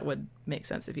I guess that would make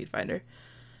sense if he'd find her.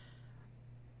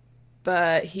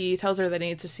 But he tells her that he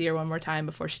needs to see her one more time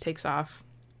before she takes off.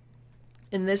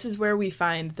 And this is where we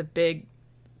find the big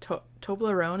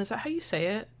Toblerone. Is that how you say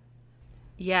it?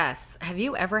 Yes. Have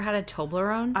you ever had a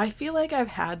Toblerone? I feel like I've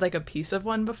had like a piece of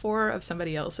one before of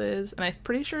somebody else's. And I'm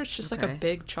pretty sure it's just like a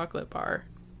big chocolate bar.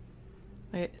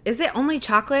 Like, is it only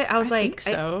chocolate? I think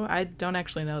so. I don't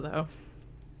actually know though.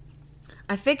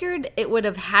 I figured it would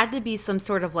have had to be some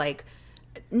sort of like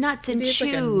nuts and chews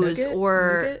like nougat?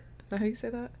 or... Nougat? Is that how you say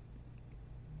that?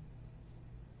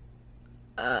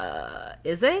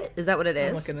 Is it? Is that what it is?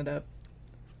 I'm looking it up.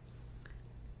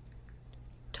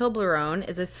 Toblerone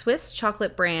is a Swiss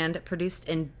chocolate brand produced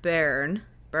in Bern.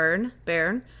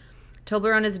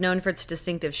 Toblerone is known for its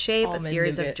distinctive shape, almond a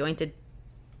series nougat. Of jointed...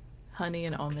 Honey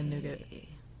and almond nougat.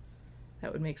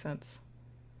 That would make sense.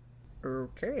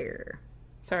 Okay.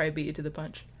 Sorry, I beat you to the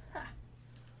punch.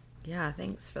 Yeah,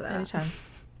 thanks for that. Anytime.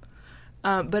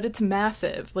 But it's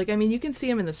massive. Like, I mean, you can see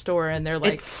them in the store, and they're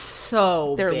like, it's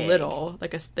so they're big. Little,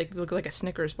 like they look like a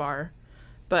Snickers bar.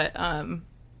 But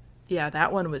yeah,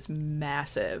 that one was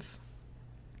massive,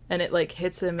 and it like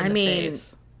hits him in the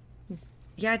face.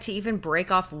 Yeah, to even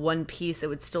break off one piece, it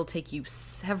would still take you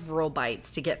several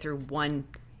bites to get through one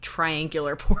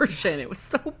triangular portion. It was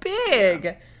so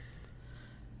big.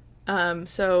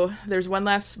 So there's one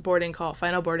last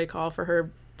final boarding call for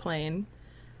her plane.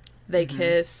 They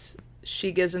kiss.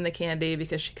 She gives him the candy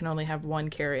because she can only have one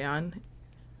carry-on,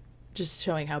 just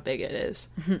showing how big it is.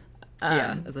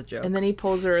 Yeah, as a joke. And then he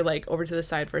pulls her like over to the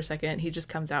side for a second. He just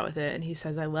comes out with it and he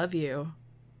says, "I love you.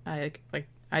 I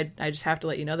just have to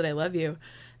let you know that I love you."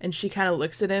 And she kind of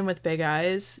looks at him with big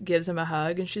eyes, gives him a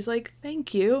hug, and she's like,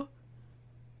 "Thank you."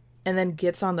 And then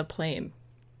gets on the plane.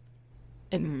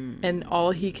 And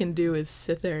all he can do is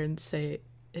sit there and say,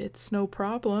 "It's no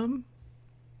problem."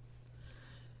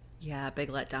 Yeah, big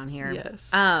letdown here.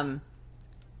 Yes. Fun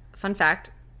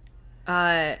fact,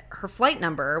 her flight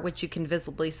number, which you can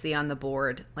visibly see on the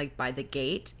board, like by the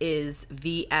gate, is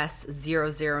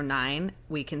VS009.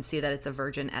 We can see that it's a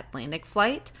Virgin Atlantic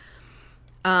flight.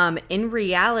 In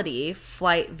reality,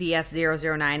 flight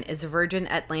VS009 is a Virgin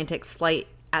Atlantic's flight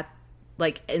at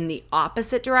like in the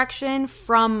opposite direction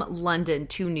from London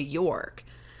to New York.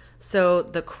 So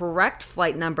the correct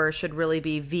flight number should really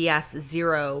be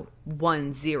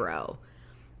VS010,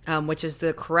 which is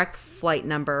the correct flight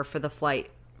number for the flight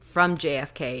from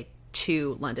JFK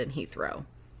to London Heathrow.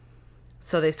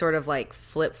 So they sort of like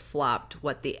flip-flopped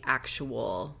what the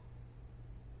actual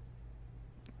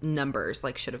numbers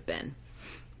like should have been.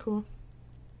 Cool.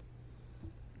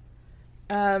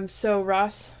 So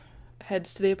Ross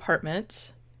heads to the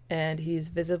apartment and he's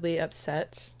visibly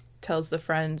upset. Tells the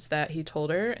friends that he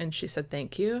told her and she said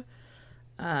thank you.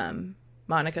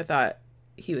 Monica thought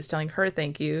he was telling her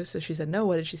thank you, so she said, "No,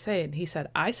 what did she say?" And he said,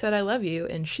 "I said I love you,"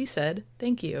 and she said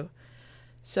thank you.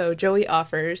 So Joey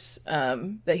offers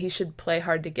that he should play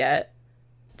hard to get,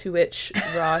 to which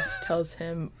Ross tells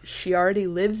him she already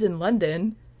lives in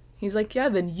London. He's like, "Yeah,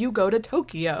 then you go to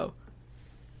Tokyo."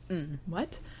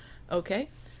 What? Okay.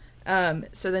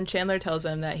 So then Chandler tells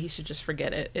him that he should just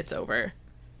forget it. It's over.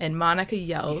 And Monica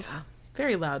yells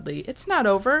very loudly, "It's not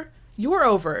over. You're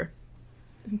over."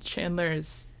 And Chandler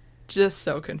is just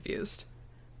so confused.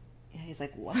 Yeah, he's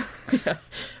like, "What?" Yeah.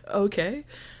 Okay.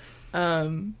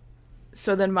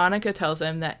 So then Monica tells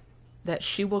him that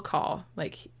she will call.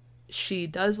 Like, she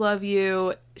does love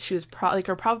you. She was probably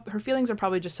her feelings are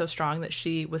probably just so strong that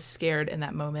she was scared in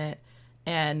that moment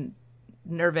and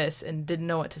nervous and didn't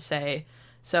know what to say.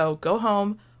 So go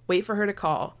home, wait for her to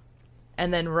call.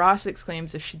 And then Ross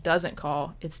exclaims, if she doesn't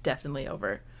call, it's definitely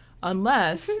over.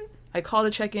 Unless I call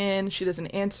to check in, she doesn't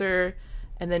answer,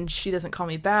 and then she doesn't call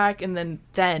me back, and then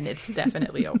it's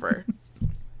definitely over.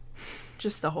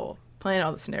 Just the whole, playing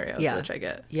all the scenarios, which I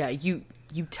get. Yeah, you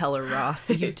tell her, Ross.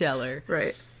 You tell her.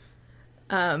 Right.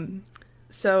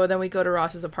 So then we go to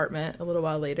Ross's apartment a little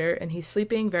while later, and he's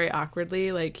sleeping very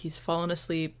awkwardly, like he's fallen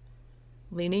asleep,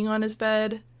 leaning on his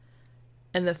bed,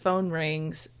 and the phone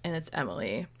rings, and it's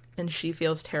Emily. And she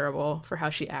feels terrible for how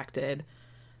she acted,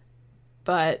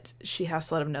 but she has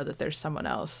to let him know that there's someone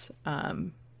else. I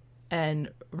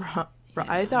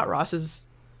thought Ross's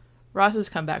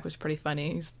comeback was pretty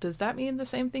funny. Does that mean the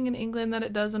same thing in England that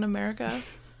it does in America?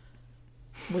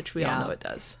 Which we all know it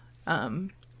does.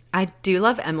 I do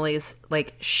love Emily's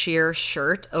like sheer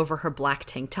shirt over her black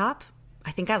tank top.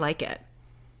 I think I like it.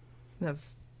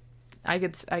 I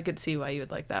could see why you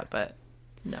would like that, but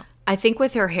no. I think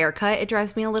with her haircut, it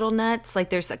drives me a little nuts. Like,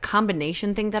 there's a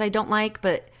combination thing that I don't like,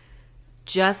 but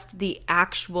just the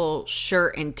actual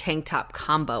shirt and tank top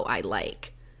combo I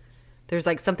like. There's,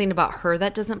 like, something about her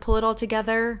that doesn't pull it all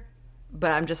together,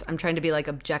 but I'm trying to be, like,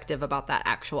 objective about that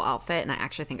actual outfit, and I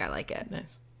actually think I like it.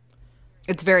 Nice.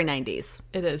 It's very 90s.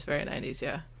 It is very 90s,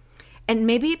 yeah. And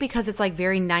maybe because it's, like,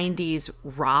 very 90s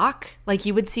rock. Like,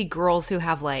 you would see girls who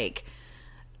have, like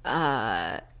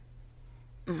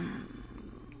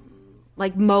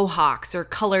mohawks or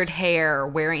colored hair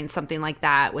wearing something like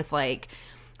that with like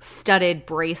studded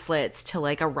bracelets to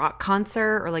like a rock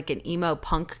concert or like an emo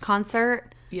punk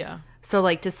concert. Yeah. So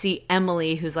like to see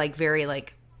Emily, who's like very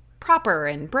like proper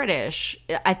and British,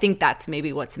 I think that's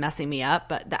maybe what's messing me up,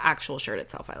 but the actual shirt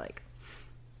itself I like.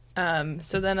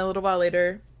 So then a little while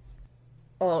later,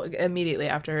 immediately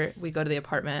after, we go to the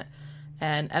apartment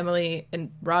and Emily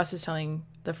and Ross is telling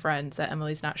the friends that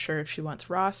Emily's not sure if she wants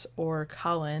Ross or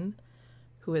Colin,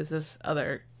 who is this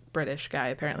other British guy,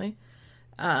 apparently.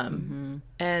 And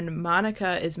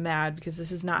Monica is mad because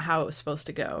this is not how it was supposed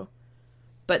to go.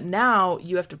 But now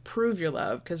you have to prove your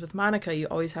love, because with Monica, you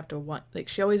always have to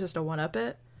she always has to one-up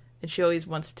it, and she always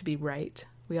wants to be right.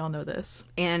 We all know this.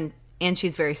 And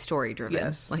she's very story-driven.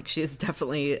 Yes. Like, she's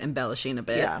definitely embellishing a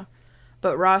bit. Yeah.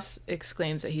 But Ross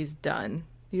exclaims that he's done.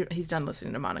 He's done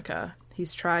listening to Monica.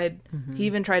 He's tried, he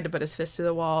even tried to put his fist to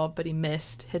the wall, but he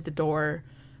missed, hit the door,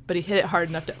 but he hit it hard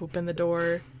enough to open the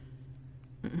door.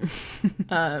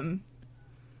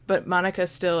 But Monica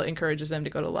still encourages him to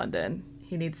go to London.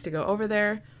 He needs to go over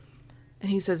there. And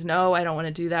he says, no, I don't want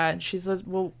to do that. And she says,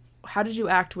 well, how did you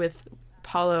act with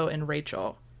Paulo and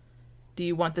Rachel? Do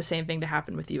you want the same thing to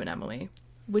happen with you and Emily?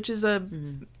 Which is a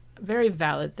very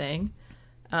valid thing.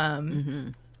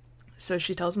 So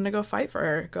she tells him to go fight for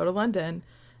her, go to London.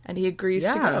 And he agrees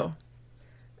to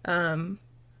go.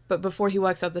 But before he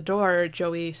walks out the door,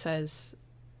 Joey says,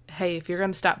 hey, if you're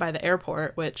going to stop by the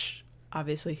airport, which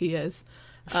obviously he is,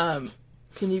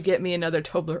 can you get me another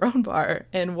Toblerone bar?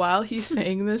 And while he's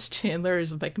saying this, Chandler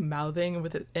is like mouthing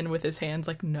with his hands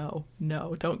like, no,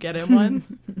 don't get him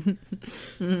one.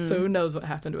 So who knows what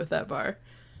happened with that bar.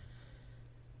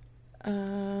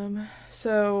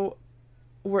 So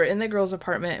we're in the girls'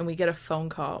 apartment and we get a phone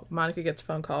call. Monica gets a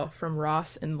phone call from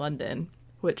Ross in London,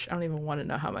 which I don't even want to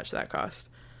know how much that cost.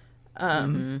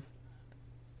 And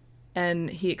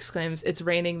he exclaims, it's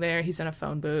raining there. He's in a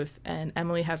phone booth and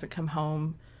Emily hasn't come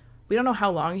home. We don't know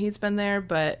how long he's been there,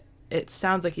 but it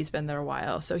sounds like he's been there a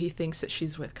while. So he thinks that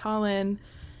she's with Colin.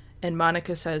 And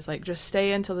Monica says, like, just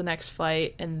stay until the next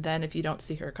flight. And then if you don't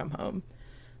see her, come home.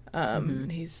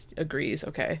 And he agrees.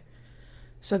 Okay.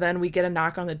 So then we get a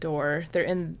knock on the door. They're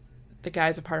in the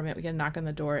guy's apartment. We get a knock on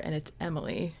the door and it's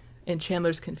Emily. And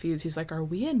Chandler's confused. He's like, are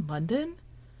we in London?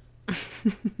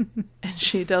 And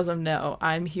she tells him, no,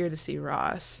 I'm here to see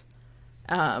Ross.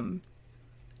 And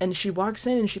she walks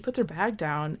in and she puts her bag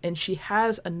down and she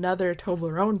has another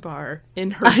Toblerone bar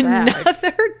in her bag.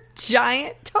 Another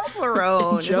giant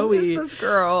Toblerone. And Joey Who is this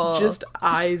girl? Just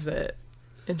eyes it.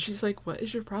 And she's like, what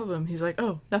is your problem? He's like,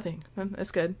 oh, nothing. That's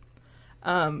good.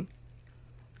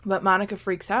 But Monica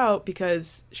freaks out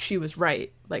because she was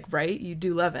right. Like, right? You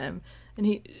do love him.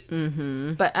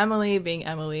 And but Emily, being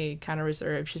Emily, kind of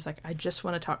reserved, she's like, I just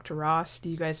want to talk to Ross. Do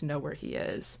you guys know where he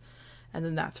is? And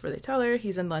then that's where they tell her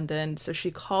he's in London. So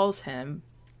she calls her.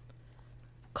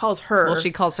 Well,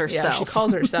 she calls herself. Yeah, she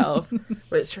calls herself.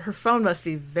 Which her phone must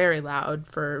be very loud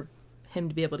for him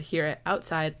to be able to hear it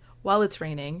outside while it's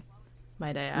raining,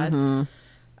 might I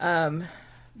add.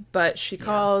 But she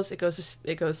calls. It goes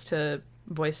to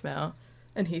voicemail.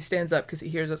 And he stands up because he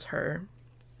hears it's her.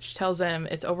 She tells him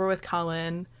it's over with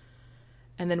Colin.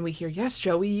 And then we hear, yes,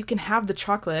 Joey, you can have the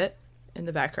chocolate in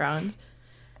the background.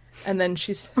 And then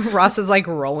Ross is like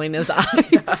rolling his eyes.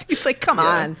 Yeah. He's like, come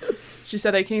on. She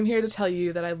said, I came here to tell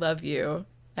you that I love you.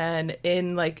 And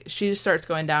she just starts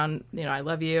going down, I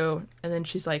love you. And then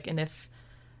she's like, and if,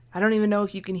 I don't even know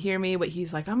if you can hear me, but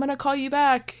he's like, I'm going to call you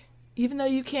back, even though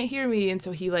you can't hear me. And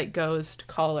so he like goes to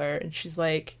call her and she's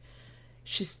like,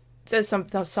 she says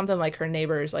something like her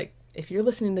neighbors, like, if you're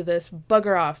listening to this,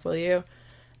 bugger off, will you?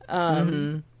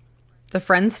 The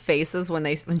friends' faces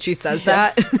when she says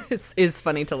that is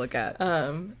funny to look at.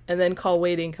 And then call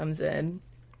waiting comes in.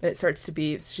 It starts to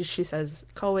beep. She says,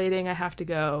 call waiting, I have to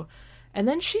go. And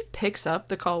then she picks up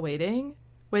the call waiting,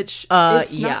 which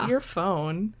it's not your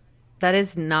phone. That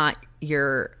is not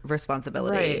your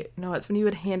responsibility. Right. No, it's when you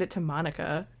would hand it to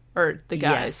Monica or the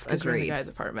guys. Yes, agreed. In the guy's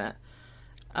apartment.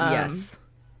 Yes.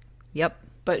 Yep.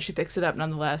 But she picks it up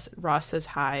nonetheless. Ross says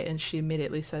hi, and she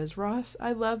immediately says, Ross,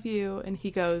 I love you. And he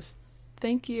goes,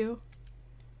 thank you.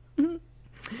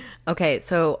 Okay,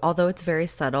 so although it's very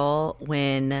subtle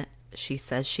when she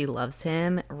says she loves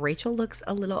him, Rachel looks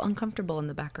a little uncomfortable in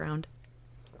the background.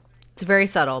 It's very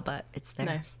subtle, but it's there.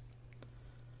 Nice.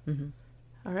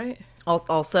 All right.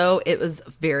 Also, it was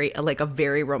a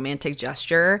very romantic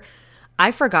gesture. I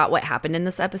forgot what happened in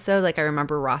this episode. Like, I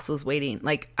remember Ross was waiting.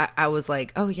 Like, I was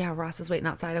like, oh, yeah, Ross is waiting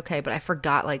outside. Okay. But I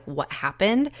forgot, like, what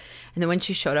happened. And then when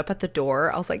she showed up at the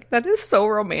door, I was like, that is so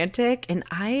romantic. And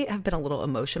I have been a little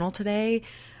emotional today.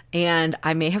 And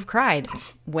I may have cried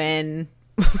when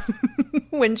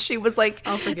she was, like,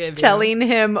 telling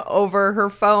him over her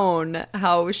phone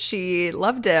how she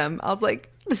loved him. I was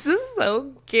like, this is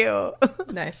so cute.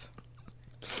 Nice.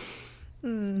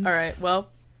 All right. Well,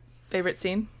 favorite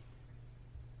scene?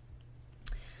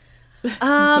 The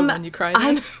one you cried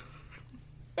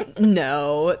in?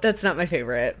 No, that's not my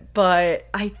favorite. But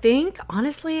I think,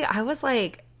 honestly, I was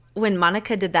like, when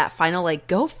Monica did that final, like,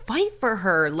 go fight for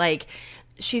her, like,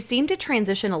 she seemed to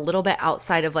transition a little bit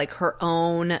outside of, like, her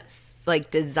own, like,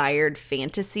 desired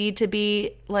fantasy to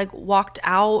be, like, walked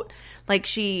out. Like,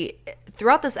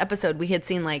 throughout this episode, we had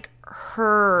seen, like,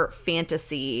 her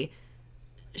fantasy.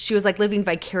 She was like living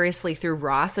vicariously through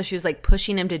Ross. So she was like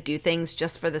pushing him to do things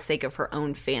just for the sake of her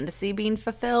own fantasy being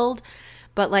fulfilled.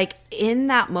 But like in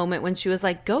that moment when she was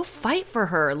like, go fight for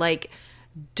her, like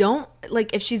don't,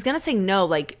 like, if she's gonna say no,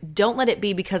 like, don't let it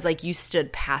be because, like, you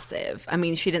stood passive. I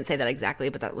mean, she didn't say that exactly,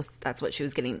 but that's what she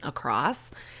was getting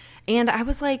across. And I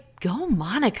was like, go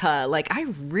Monica. Like, I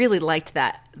really liked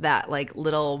that like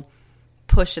little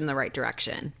push in the right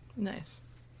direction. Nice.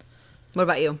 What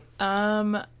about you?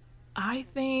 I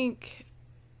think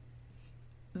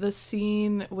the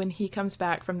scene when he comes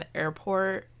back from the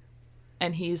airport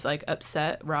and he's like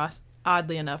upset, Ross,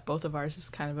 oddly enough, both of ours is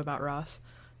kind of about Ross.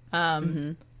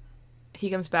 He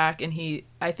comes back and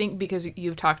I think because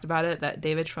you've talked about it, that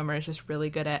David Schwimmer is just really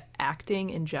good at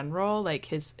acting in general, like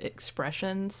his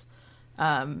expressions,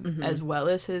 as well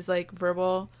as his like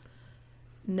verbalness.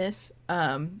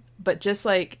 But just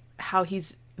like how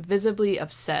he's visibly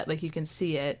upset, like you can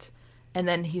see it. And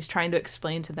then he's trying to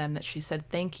explain to them that she said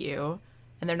thank you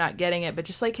and they're not getting it. But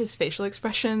just like his facial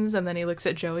expressions. And then he looks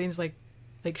at Joey and is like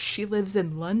she lives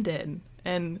in London.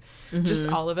 And just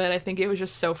all of it. I think it was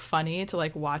just so funny to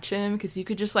like watch him because you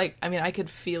could just like, I mean, I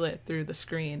could feel it through the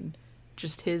screen,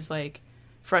 just his like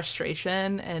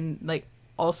frustration and like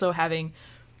also having,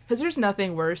 because there's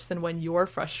nothing worse than when you're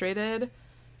frustrated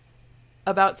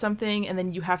about something and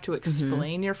then you have to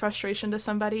explain your frustration to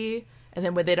somebody and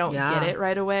then when they don't get it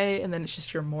right away and then it's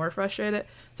just you're more frustrated.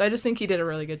 So I just think he did a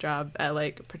really good job at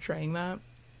like portraying that.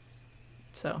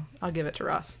 So I'll give it to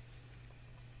Ross.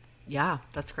 Yeah,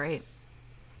 that's great.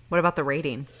 What about the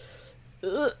rating?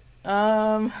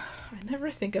 I never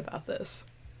think about this.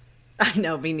 I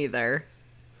know, me neither.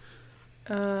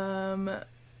 I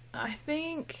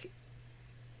think,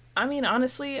 I mean,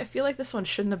 honestly, I feel like this one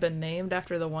shouldn't have been named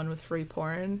after the one with free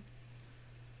porn,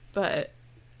 but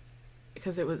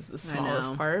because it was the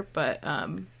smallest part, but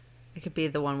it could be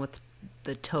the one with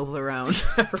the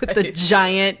Toblerone, with the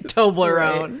giant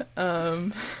Toblerone.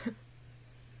 Right.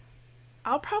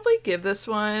 I'll probably give this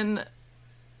one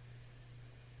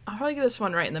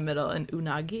right in the middle, an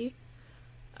unagi.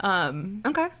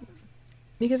 Okay.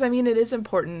 Because, I mean, it is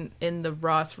important in the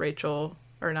Ross Emily.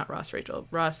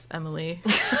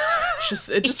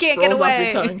 it just can't rolls get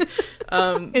away. off your tongue.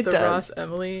 It the does. Ross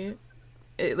Emily,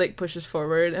 it, like, pushes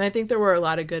forward. And I think there were a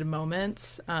lot of good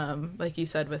moments, like you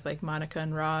said, with, like, Monica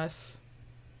and Ross.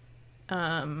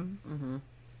 And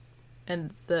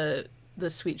the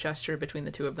sweet gesture between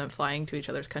the two of them flying to each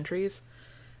other's countries.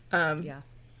 Yeah.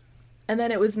 And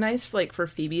then it was nice, like, for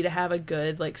Phoebe to have a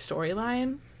good, like,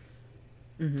 storyline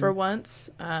for once.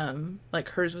 Like,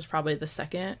 hers was probably the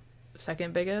second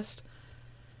biggest.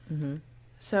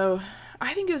 So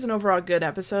I think it was an overall good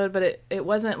episode, but it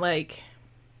wasn't, like,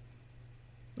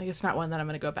 it's not one that I'm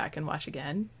going to go back and watch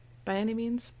again by any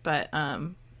means. But I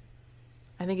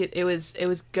think it was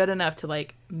good enough to,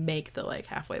 like, make the, like,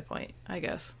 halfway point, I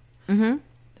guess. There's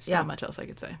not much else I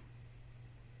could say.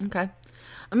 Okay.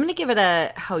 I'm going to give it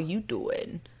a how you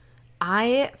doing.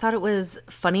 I thought it was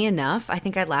funny enough. I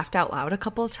think I laughed out loud a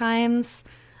couple of times.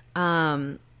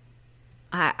 I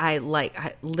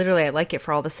like it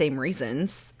for all the same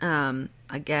reasons.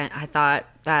 Again, I thought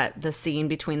that the scene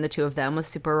between the two of them was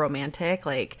super romantic.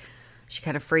 Like, she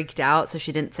kind of freaked out, so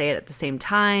she didn't say it at the same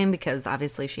time because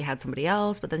obviously she had somebody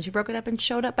else, but then she broke it up and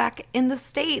showed up back in the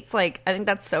States. Like, I think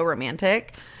that's so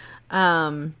romantic.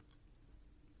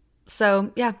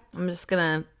 So, yeah, I'm just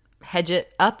going to hedge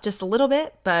it up just a little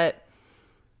bit, but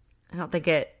I don't think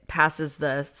it passes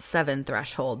the 7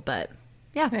 threshold, but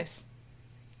yeah. Nice.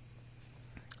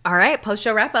 All right,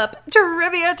 post-show wrap-up.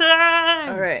 Trivia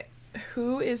time! All right.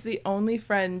 Who is the only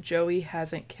friend Joey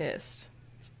hasn't kissed?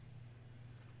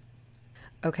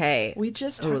 Okay. We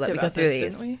just talked about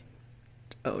this, didn't we?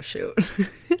 Oh, shoot.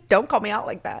 Don't call me out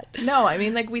like that. No, I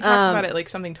mean, like, we talked about it like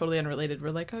something totally unrelated.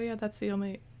 We're like, oh, yeah, that's the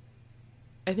only...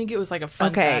 I think it was like a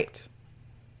fun fact.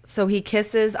 So he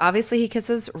kisses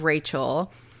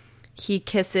Rachel. He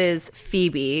kisses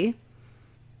Phoebe.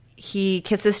 He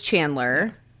kisses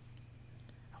Chandler.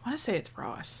 I want to say it's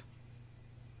Ross.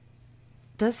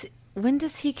 When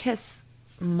does he kiss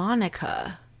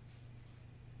Monica?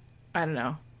 I don't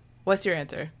know. What's your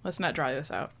answer? Let's not draw this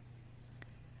out.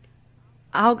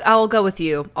 I'll go with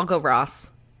you. I'll go Ross.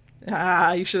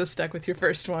 You should have stuck with your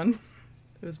first one.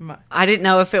 It was I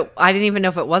didn't even know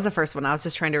if it was the first one. I was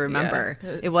just trying to remember.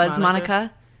 Yeah, it was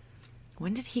Monica.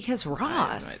 When did he kiss Ross? I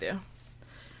have no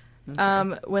idea.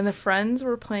 Okay. When the friends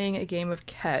were playing a game of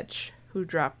catch, who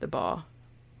dropped the ball?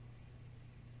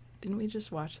 Didn't we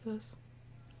just watch this?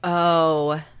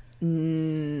 Oh,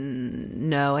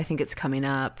 no. I think it's coming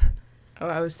up. Oh,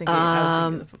 I was thinking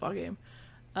of the football game.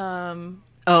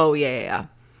 Oh, yeah.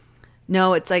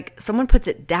 No, it's like someone puts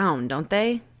it down, don't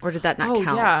they? Or did that not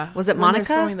count? Yeah. Was it when Monica?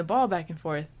 They're throwing the ball back and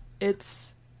forth.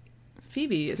 It's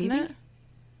Phoebe, isn't it?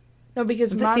 No,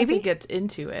 because Monica gets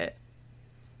into it.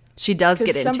 She does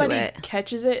get into somebody it.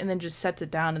 catches it and then just sets it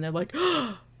down, and they're like,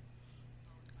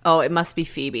 Oh, it must be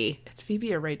Phoebe. it's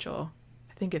Phoebe or Rachel.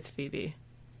 I think it's Phoebe.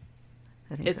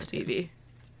 I think It's so, too. Phoebe.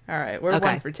 All right, we're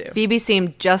 1 for 2. Phoebe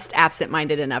seemed just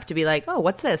absent-minded enough to be like, oh,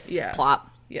 what's this? Yeah.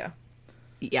 Plop. Yeah.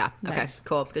 Yeah. Okay. Nice.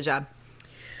 Cool. Good job.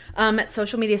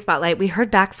 Social media spotlight. We heard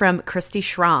back from Christy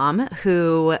Schramm,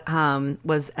 who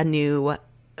was a new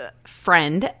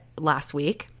friend last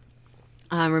week.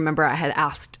 Remember, I had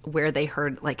asked where they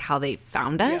heard, like, how they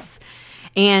found us. Yeah.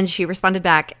 And she responded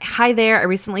back, "Hi there. I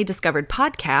recently discovered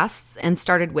podcasts and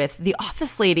started with The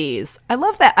Office Ladies." I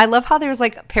love that. I love how there's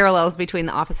like parallels between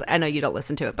The Office. I know you don't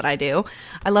listen to it, but I do.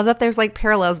 I love that there's like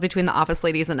parallels between The Office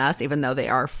Ladies and us, even though they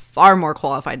are far more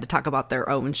qualified to talk about their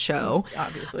own show.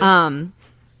 Obviously.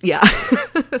 Yeah,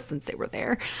 since they were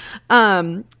there.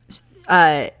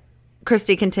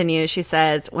 Christy continues. She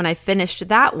says, "When I finished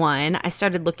that one, I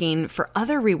started looking for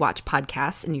other rewatch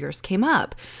podcasts and yours came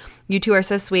up. You two are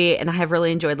so sweet, and I have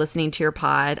really enjoyed listening to your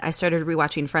pod. I started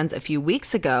rewatching Friends a few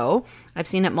weeks ago. I've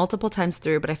seen it multiple times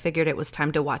through, but I figured it was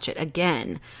time to watch it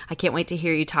again. I can't wait to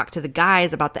hear you talk to the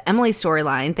guys about the Emily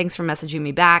storyline. Thanks for messaging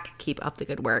me back. Keep up the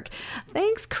good work."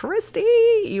 Thanks, Christy.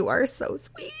 You are so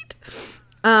sweet.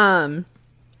 Then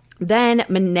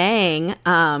Menang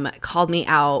called me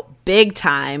out big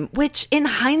time, which in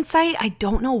hindsight, I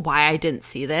don't know why I didn't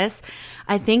see this.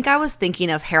 I think I was thinking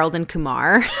of Harold and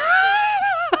Kumar.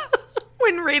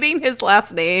 When reading his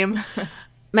last name.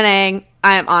 Menang,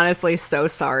 I am honestly so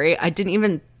sorry. I didn't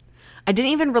even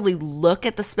really look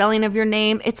at the spelling of your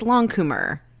name. It's long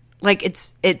Kumar. Like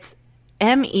it's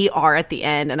M-E-R at the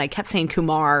end, and I kept saying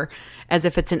Kumar as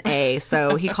if it's an A.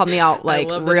 So he called me out like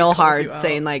real hard,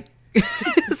 saying like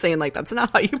that's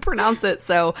not how you pronounce it.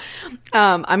 So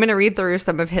I'm going to read through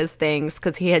some of his things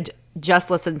because he had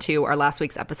just listened to our last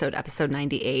week's episode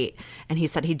 98, and he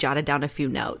said he jotted down a few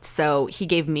notes. So he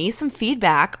gave me some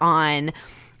feedback on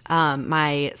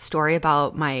my story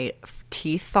about my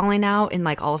teeth falling out in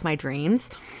like all of my dreams.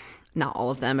 Not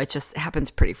all of them. It just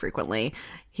happens pretty frequently.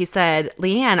 He said,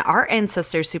 "Leanne, our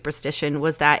ancestors' superstition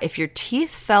was that if your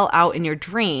teeth fell out in your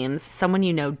dreams, someone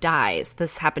you know dies.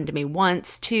 This happened to me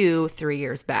once, 2, 3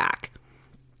 years back."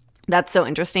 That's so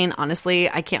interesting. Honestly,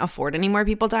 I can't afford any more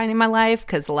people dying in my life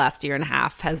because the last year and a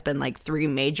half has been like 3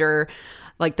 major,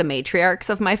 like the matriarchs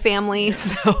of my family.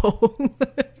 So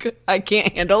I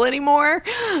can't handle anymore.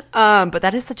 But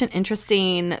that is such an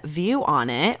interesting view on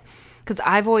it because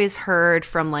I've always heard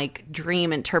from like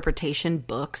dream interpretation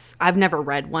books. I've never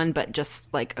read one, but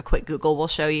just like a quick Google will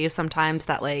show you sometimes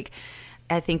that like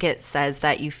I think it says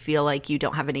that you feel like you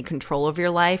don't have any control of your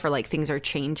life or like things are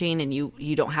changing and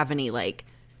you don't have any like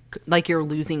you're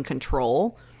losing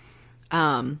control.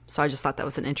 So I just thought that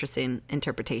was an interesting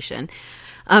interpretation.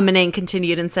 Menang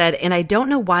continued and said, "And I don't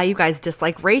know why you guys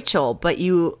dislike Rachel, but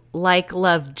you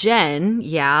love Jen."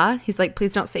 Yeah. He's like,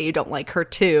 "Please don't say you don't like her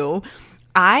too."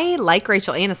 I like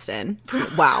Rachel Aniston.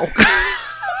 Wow.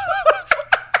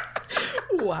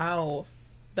 Wow.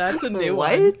 That's a new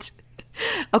what? one.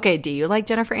 Okay, do you like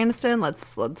Jennifer Aniston?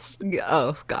 Let's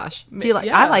oh gosh. Do you like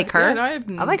I like her. Yeah,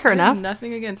 no, I like her enough.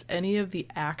 Nothing against any of the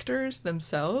actors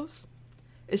themselves.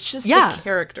 It's just the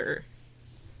character.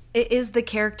 It is the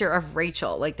character of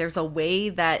Rachel. Like there's a way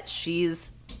that she's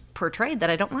portrayed that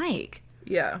I don't like.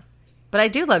 Yeah. But I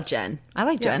do love Jen. I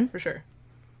like Jen. For sure.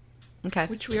 Okay.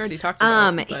 Which we already talked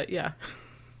about, but yeah.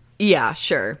 Yeah,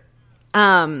 sure.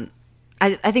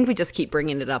 I think we just keep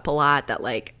bringing it up a lot that,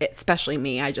 like, especially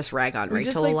me, I just rag on Rachel a lot. We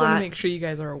just, like, want to make sure you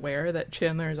guys are aware that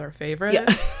Chandler is our favorite,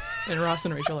 and Ross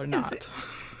and Rachel are not.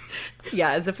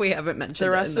 Yeah, as if we haven't mentioned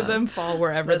the rest of them fall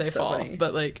wherever they fall, funny.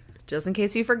 But, like... Just in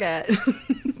case you forget.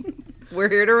 We're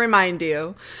here to remind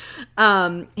you.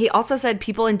 He also said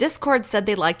people in Discord said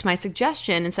they liked my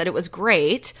suggestion and said it was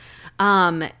great.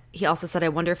 He also said, "I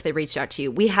wonder if they reached out to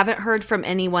you." We haven't heard from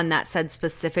anyone that said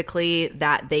specifically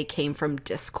that they came from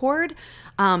Discord,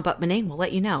 but Menang will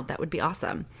let you know. That would be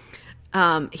awesome.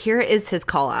 Here is his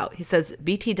call out. He says,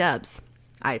 "BT dubs."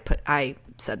 I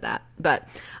said that, but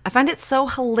I find it so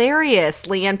hilarious,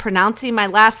 Leanne pronouncing my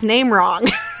last name wrong.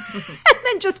 And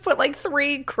then just put like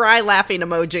 3 cry laughing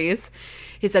emojis.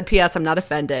 He said, "P.S. I'm not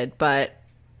offended, but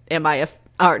am I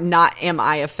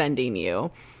offending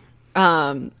you?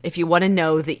 If you want to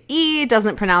know, the E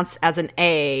doesn't pronounce as an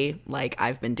A like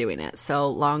I've been doing it. So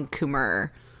long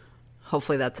Kumar.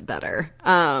 Hopefully that's better."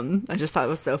 I just thought it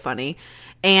was so funny.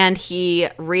 And he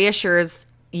reassures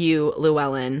you,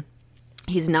 Llewellyn,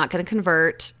 he's not going to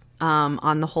convert.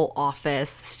 on the whole office.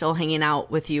 Still hanging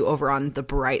out with you over on the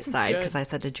bright side because I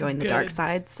said to join the dark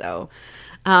side. So,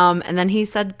 and then he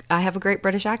said I have a great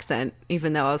British accent,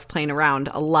 even though I was playing around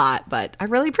a lot. But I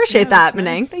really appreciate that,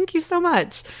 Manang. Nice. Thank you so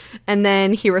much. And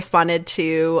then he responded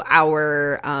to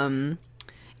our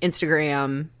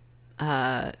Instagram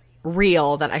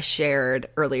reel that I shared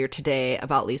earlier today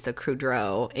about Lisa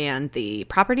Kudrow and the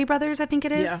Property Brothers, I think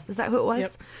it is. Yeah. Is that who it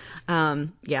was?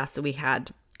 Yep. So we had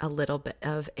a little bit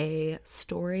of a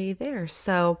story there.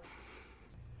 So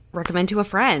recommend to a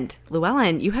friend.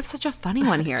 Llewellyn, you have such a funny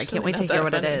one here. I can't wait to hear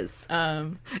what it is.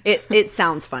 It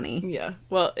sounds funny. Yeah.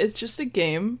 Well, it's just a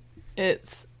game. I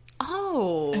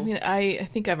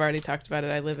think I've already talked about it.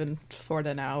 I live in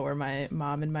Florida now where my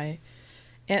mom and my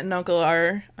aunt and uncle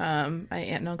are. My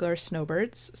aunt and uncle are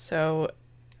snowbirds. So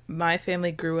I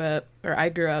grew up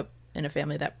in a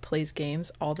family that plays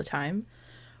games all the time.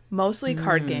 Mostly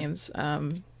card games.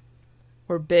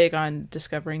 We're big on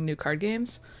discovering new card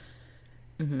games.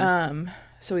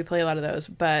 So we play a lot of those.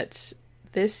 But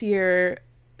this year,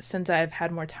 since I've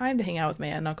had more time to hang out with my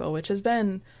aunt and uncle, which has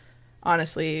been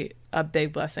honestly a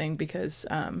big blessing because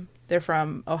they're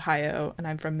from Ohio and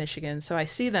I'm from Michigan. So I would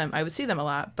see them a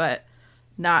lot, but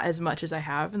not as much as I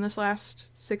have in this last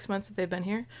 6 months that they've been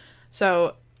here.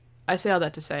 So I say all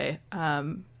that to say,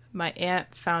 my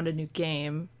aunt found a new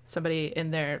game. Somebody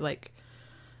in their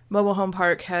mobile home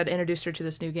park had introduced her to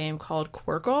this new game called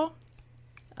Quirkle.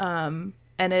 And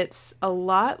it's a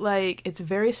lot it's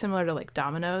very similar to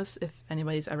dominoes, if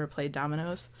anybody's ever played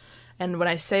dominoes. And when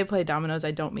I say play dominoes,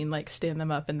 I don't mean stand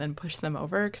them up and then push them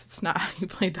over, because it's not how you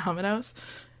play dominoes.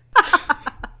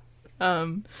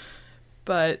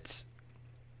 But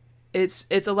it's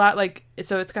a lot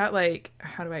so it's got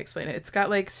how do I explain it? It's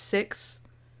got 6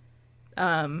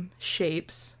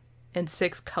 shapes and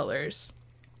 6 colors.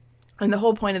 And the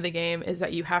whole point of the game is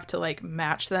that you have to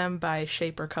match them by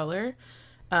shape or color.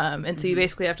 And so you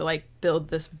basically have to build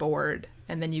this board,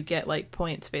 and then you get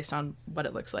points based on what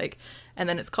it looks like. And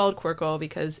then it's called Quirkle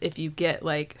because if you get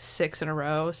 6 in a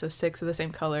row, so 6 of the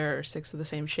same color or 6 of the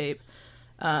same shape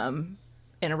in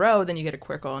a row, then you get a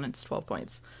Quirkle and it's 12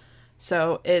 points.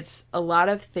 So it's a lot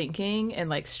of thinking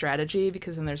and strategy,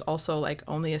 because then there's also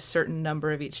only a certain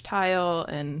number of each tile.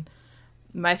 And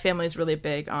my family is really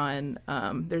big on,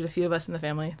 there's a few of us in the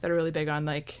family that are really big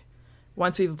on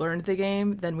once we've learned the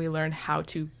game, then we learn how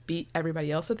to beat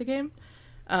everybody else at the game.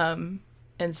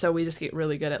 And so we just get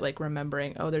really good at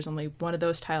remembering, there's only one of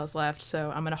those tiles left,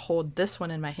 so I'm going to hold this one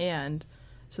in my hand.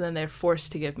 So then they're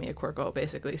forced to give me a Quirkle,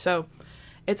 basically. So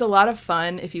it's a lot of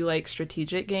fun if you like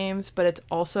strategic games, but it's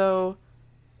also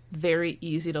very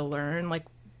easy to learn.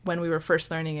 When we were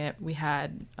first learning it, we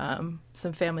had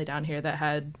some family down here that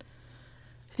had,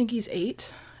 I think he's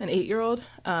 8, an 8-year-old,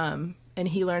 and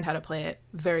he learned how to play it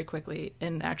very quickly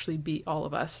and actually beat all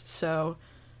of us. So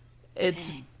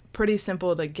it's pretty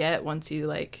simple to get once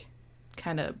you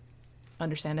kind of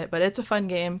understand it, but it's a fun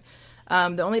game.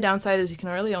 The only downside is you can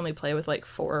really only play with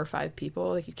 4 or 5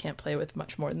 people. You can't play with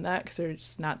much more than that because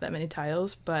there's not that many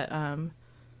tiles, but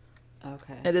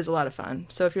it is a lot of fun.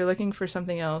 So if you're looking for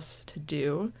something else to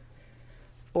do,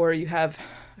 or you have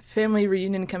a family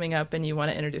reunion coming up and you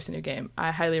want to introduce a new game,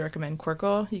 I highly recommend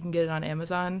Quirkle. You can get it on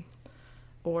Amazon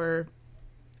or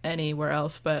anywhere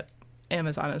else, but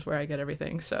Amazon is where I get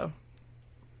everything. So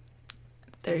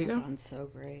there you go. Sounds so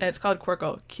great. And it's called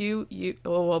Quirkle.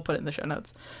 We'll put it in the show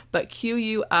notes. But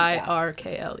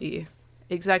Quirkle.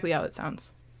 Exactly how it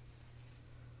sounds.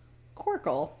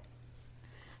 Quirkle.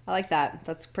 I like that.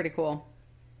 That's pretty cool.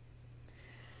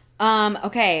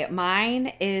 Okay,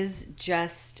 mine is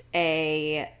just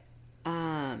a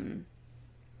kind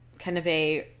of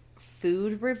a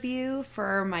food review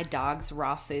for my dog's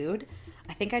raw food.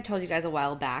 I think I told you guys a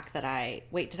while back that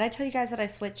did I tell you guys that I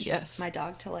switched my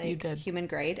dog to human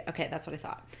grade? Okay, that's what I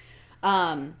thought.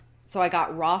 So I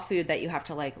got raw food that you have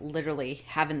to literally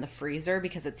have in the freezer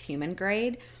because it's human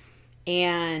grade.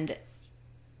 And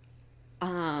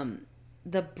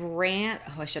the brand,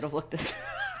 I should have looked this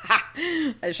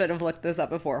I should have looked this up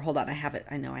before. Hold on, I have it.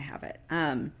 I know I have it.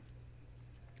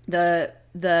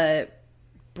 The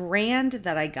brand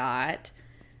that I got,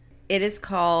 it is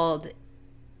called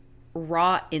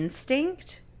Raw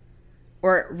Instinct,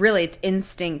 or really it's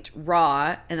Instinct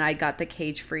Raw, and I got the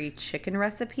cage-free chicken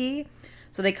recipe.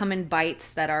 So they come in bites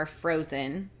that are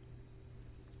frozen.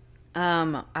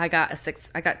 I got 2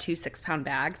 6-pound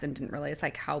bags and didn't realize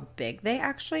how big they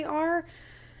actually are.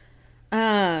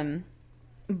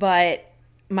 But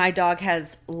my dog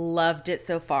has loved it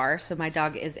so far. So my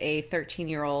dog is a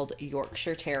 13-year-old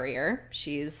Yorkshire Terrier.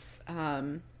 She's,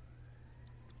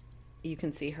 you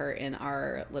can see her in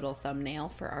our little thumbnail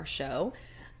for our show.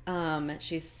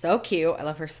 She's so cute. I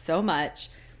love her so much.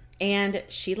 And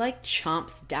she like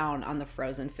chomps down on the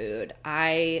frozen food.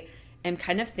 I am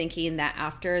kind of thinking that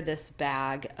after this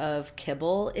bag of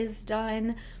kibble is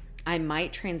done, I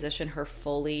might transition her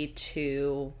fully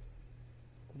to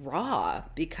raw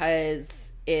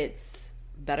because it's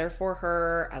better for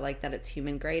her. I like that it's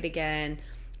human grade again.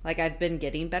 Like, I've been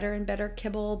getting better and better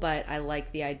kibble, but I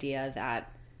like the idea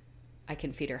that I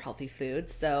can feed her healthy food.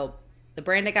 So the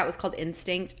brand I got was called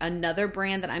Instinct. Another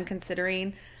brand that I'm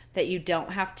considering that you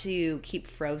don't have to keep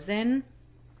frozen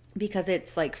because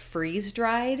it's like freeze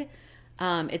dried.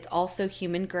 It's also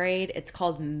human grade. It's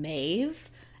called Maeve,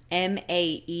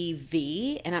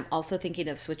 Maev, and I'm also thinking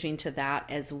of switching to that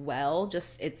as well.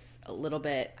 Just I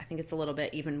think it's a little bit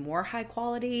even more high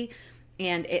quality,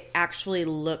 and it actually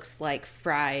looks like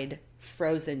fried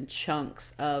frozen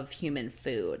chunks of human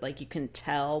food. Like, you can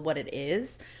tell what it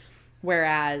is.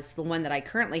 Whereas the one that I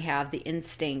currently have, the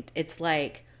Instinct, it's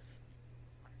like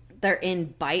they're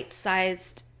in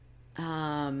bite-sized,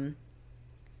 like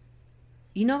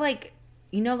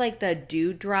the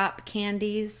dewdrop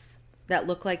candies that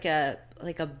look like a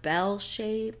bell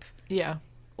shape. Yeah.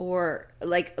 Or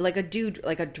like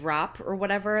a drop or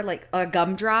whatever, like a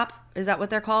gumdrop. Is that what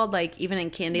they're called? Like, even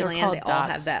in Candyland, they all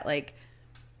have that, like,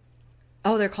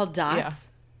 oh, they're called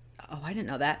dots? Yeah. Oh, I didn't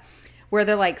know that. Where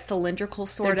they're like cylindrical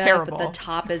sort of, but the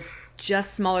top is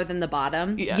just smaller than the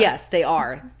bottom. Yeah. Yes, they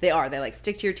are. They like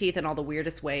stick to your teeth in all the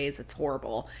weirdest ways. It's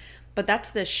horrible. But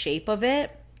that's the shape of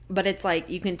it. But it's like,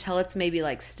 you can tell it's maybe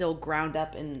like still ground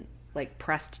up and like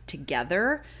pressed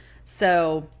together.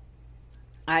 So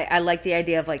I like the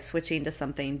idea of like switching to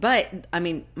something. But I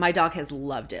mean, my dog has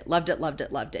loved it. Loved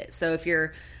it. So if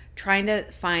you're trying to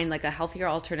find like a healthier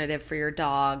alternative for your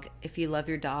dog, if you love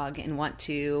your dog and want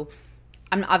to,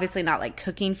 I'm obviously not like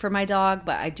cooking for my dog,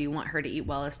 but I do want her to eat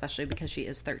well, especially because she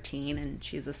is 13 and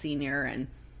she's a senior and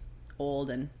old,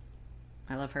 and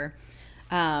I love her.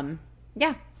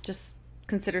 Just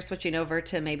consider switching over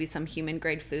to maybe some human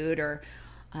grade food, or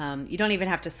you don't even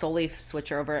have to solely switch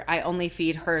her over. I only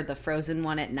feed her the frozen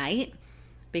one at night,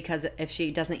 because if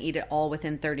she doesn't eat it all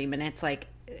within 30 minutes, like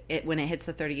when it hits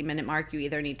the 30-minute mark, you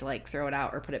either need to like throw it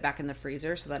out or put it back in the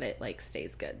freezer so that it like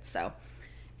stays good. So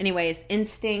anyways,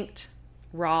 Instinct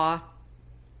raw,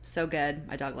 so good.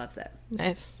 My dog loves it.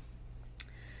 Nice.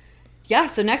 Yeah,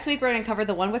 so next week we're going to cover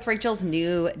the one with Rachel's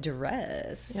new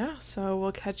dress. Yeah, so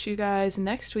we'll catch you guys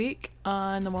next week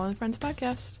on the Mom and Friends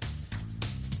podcast.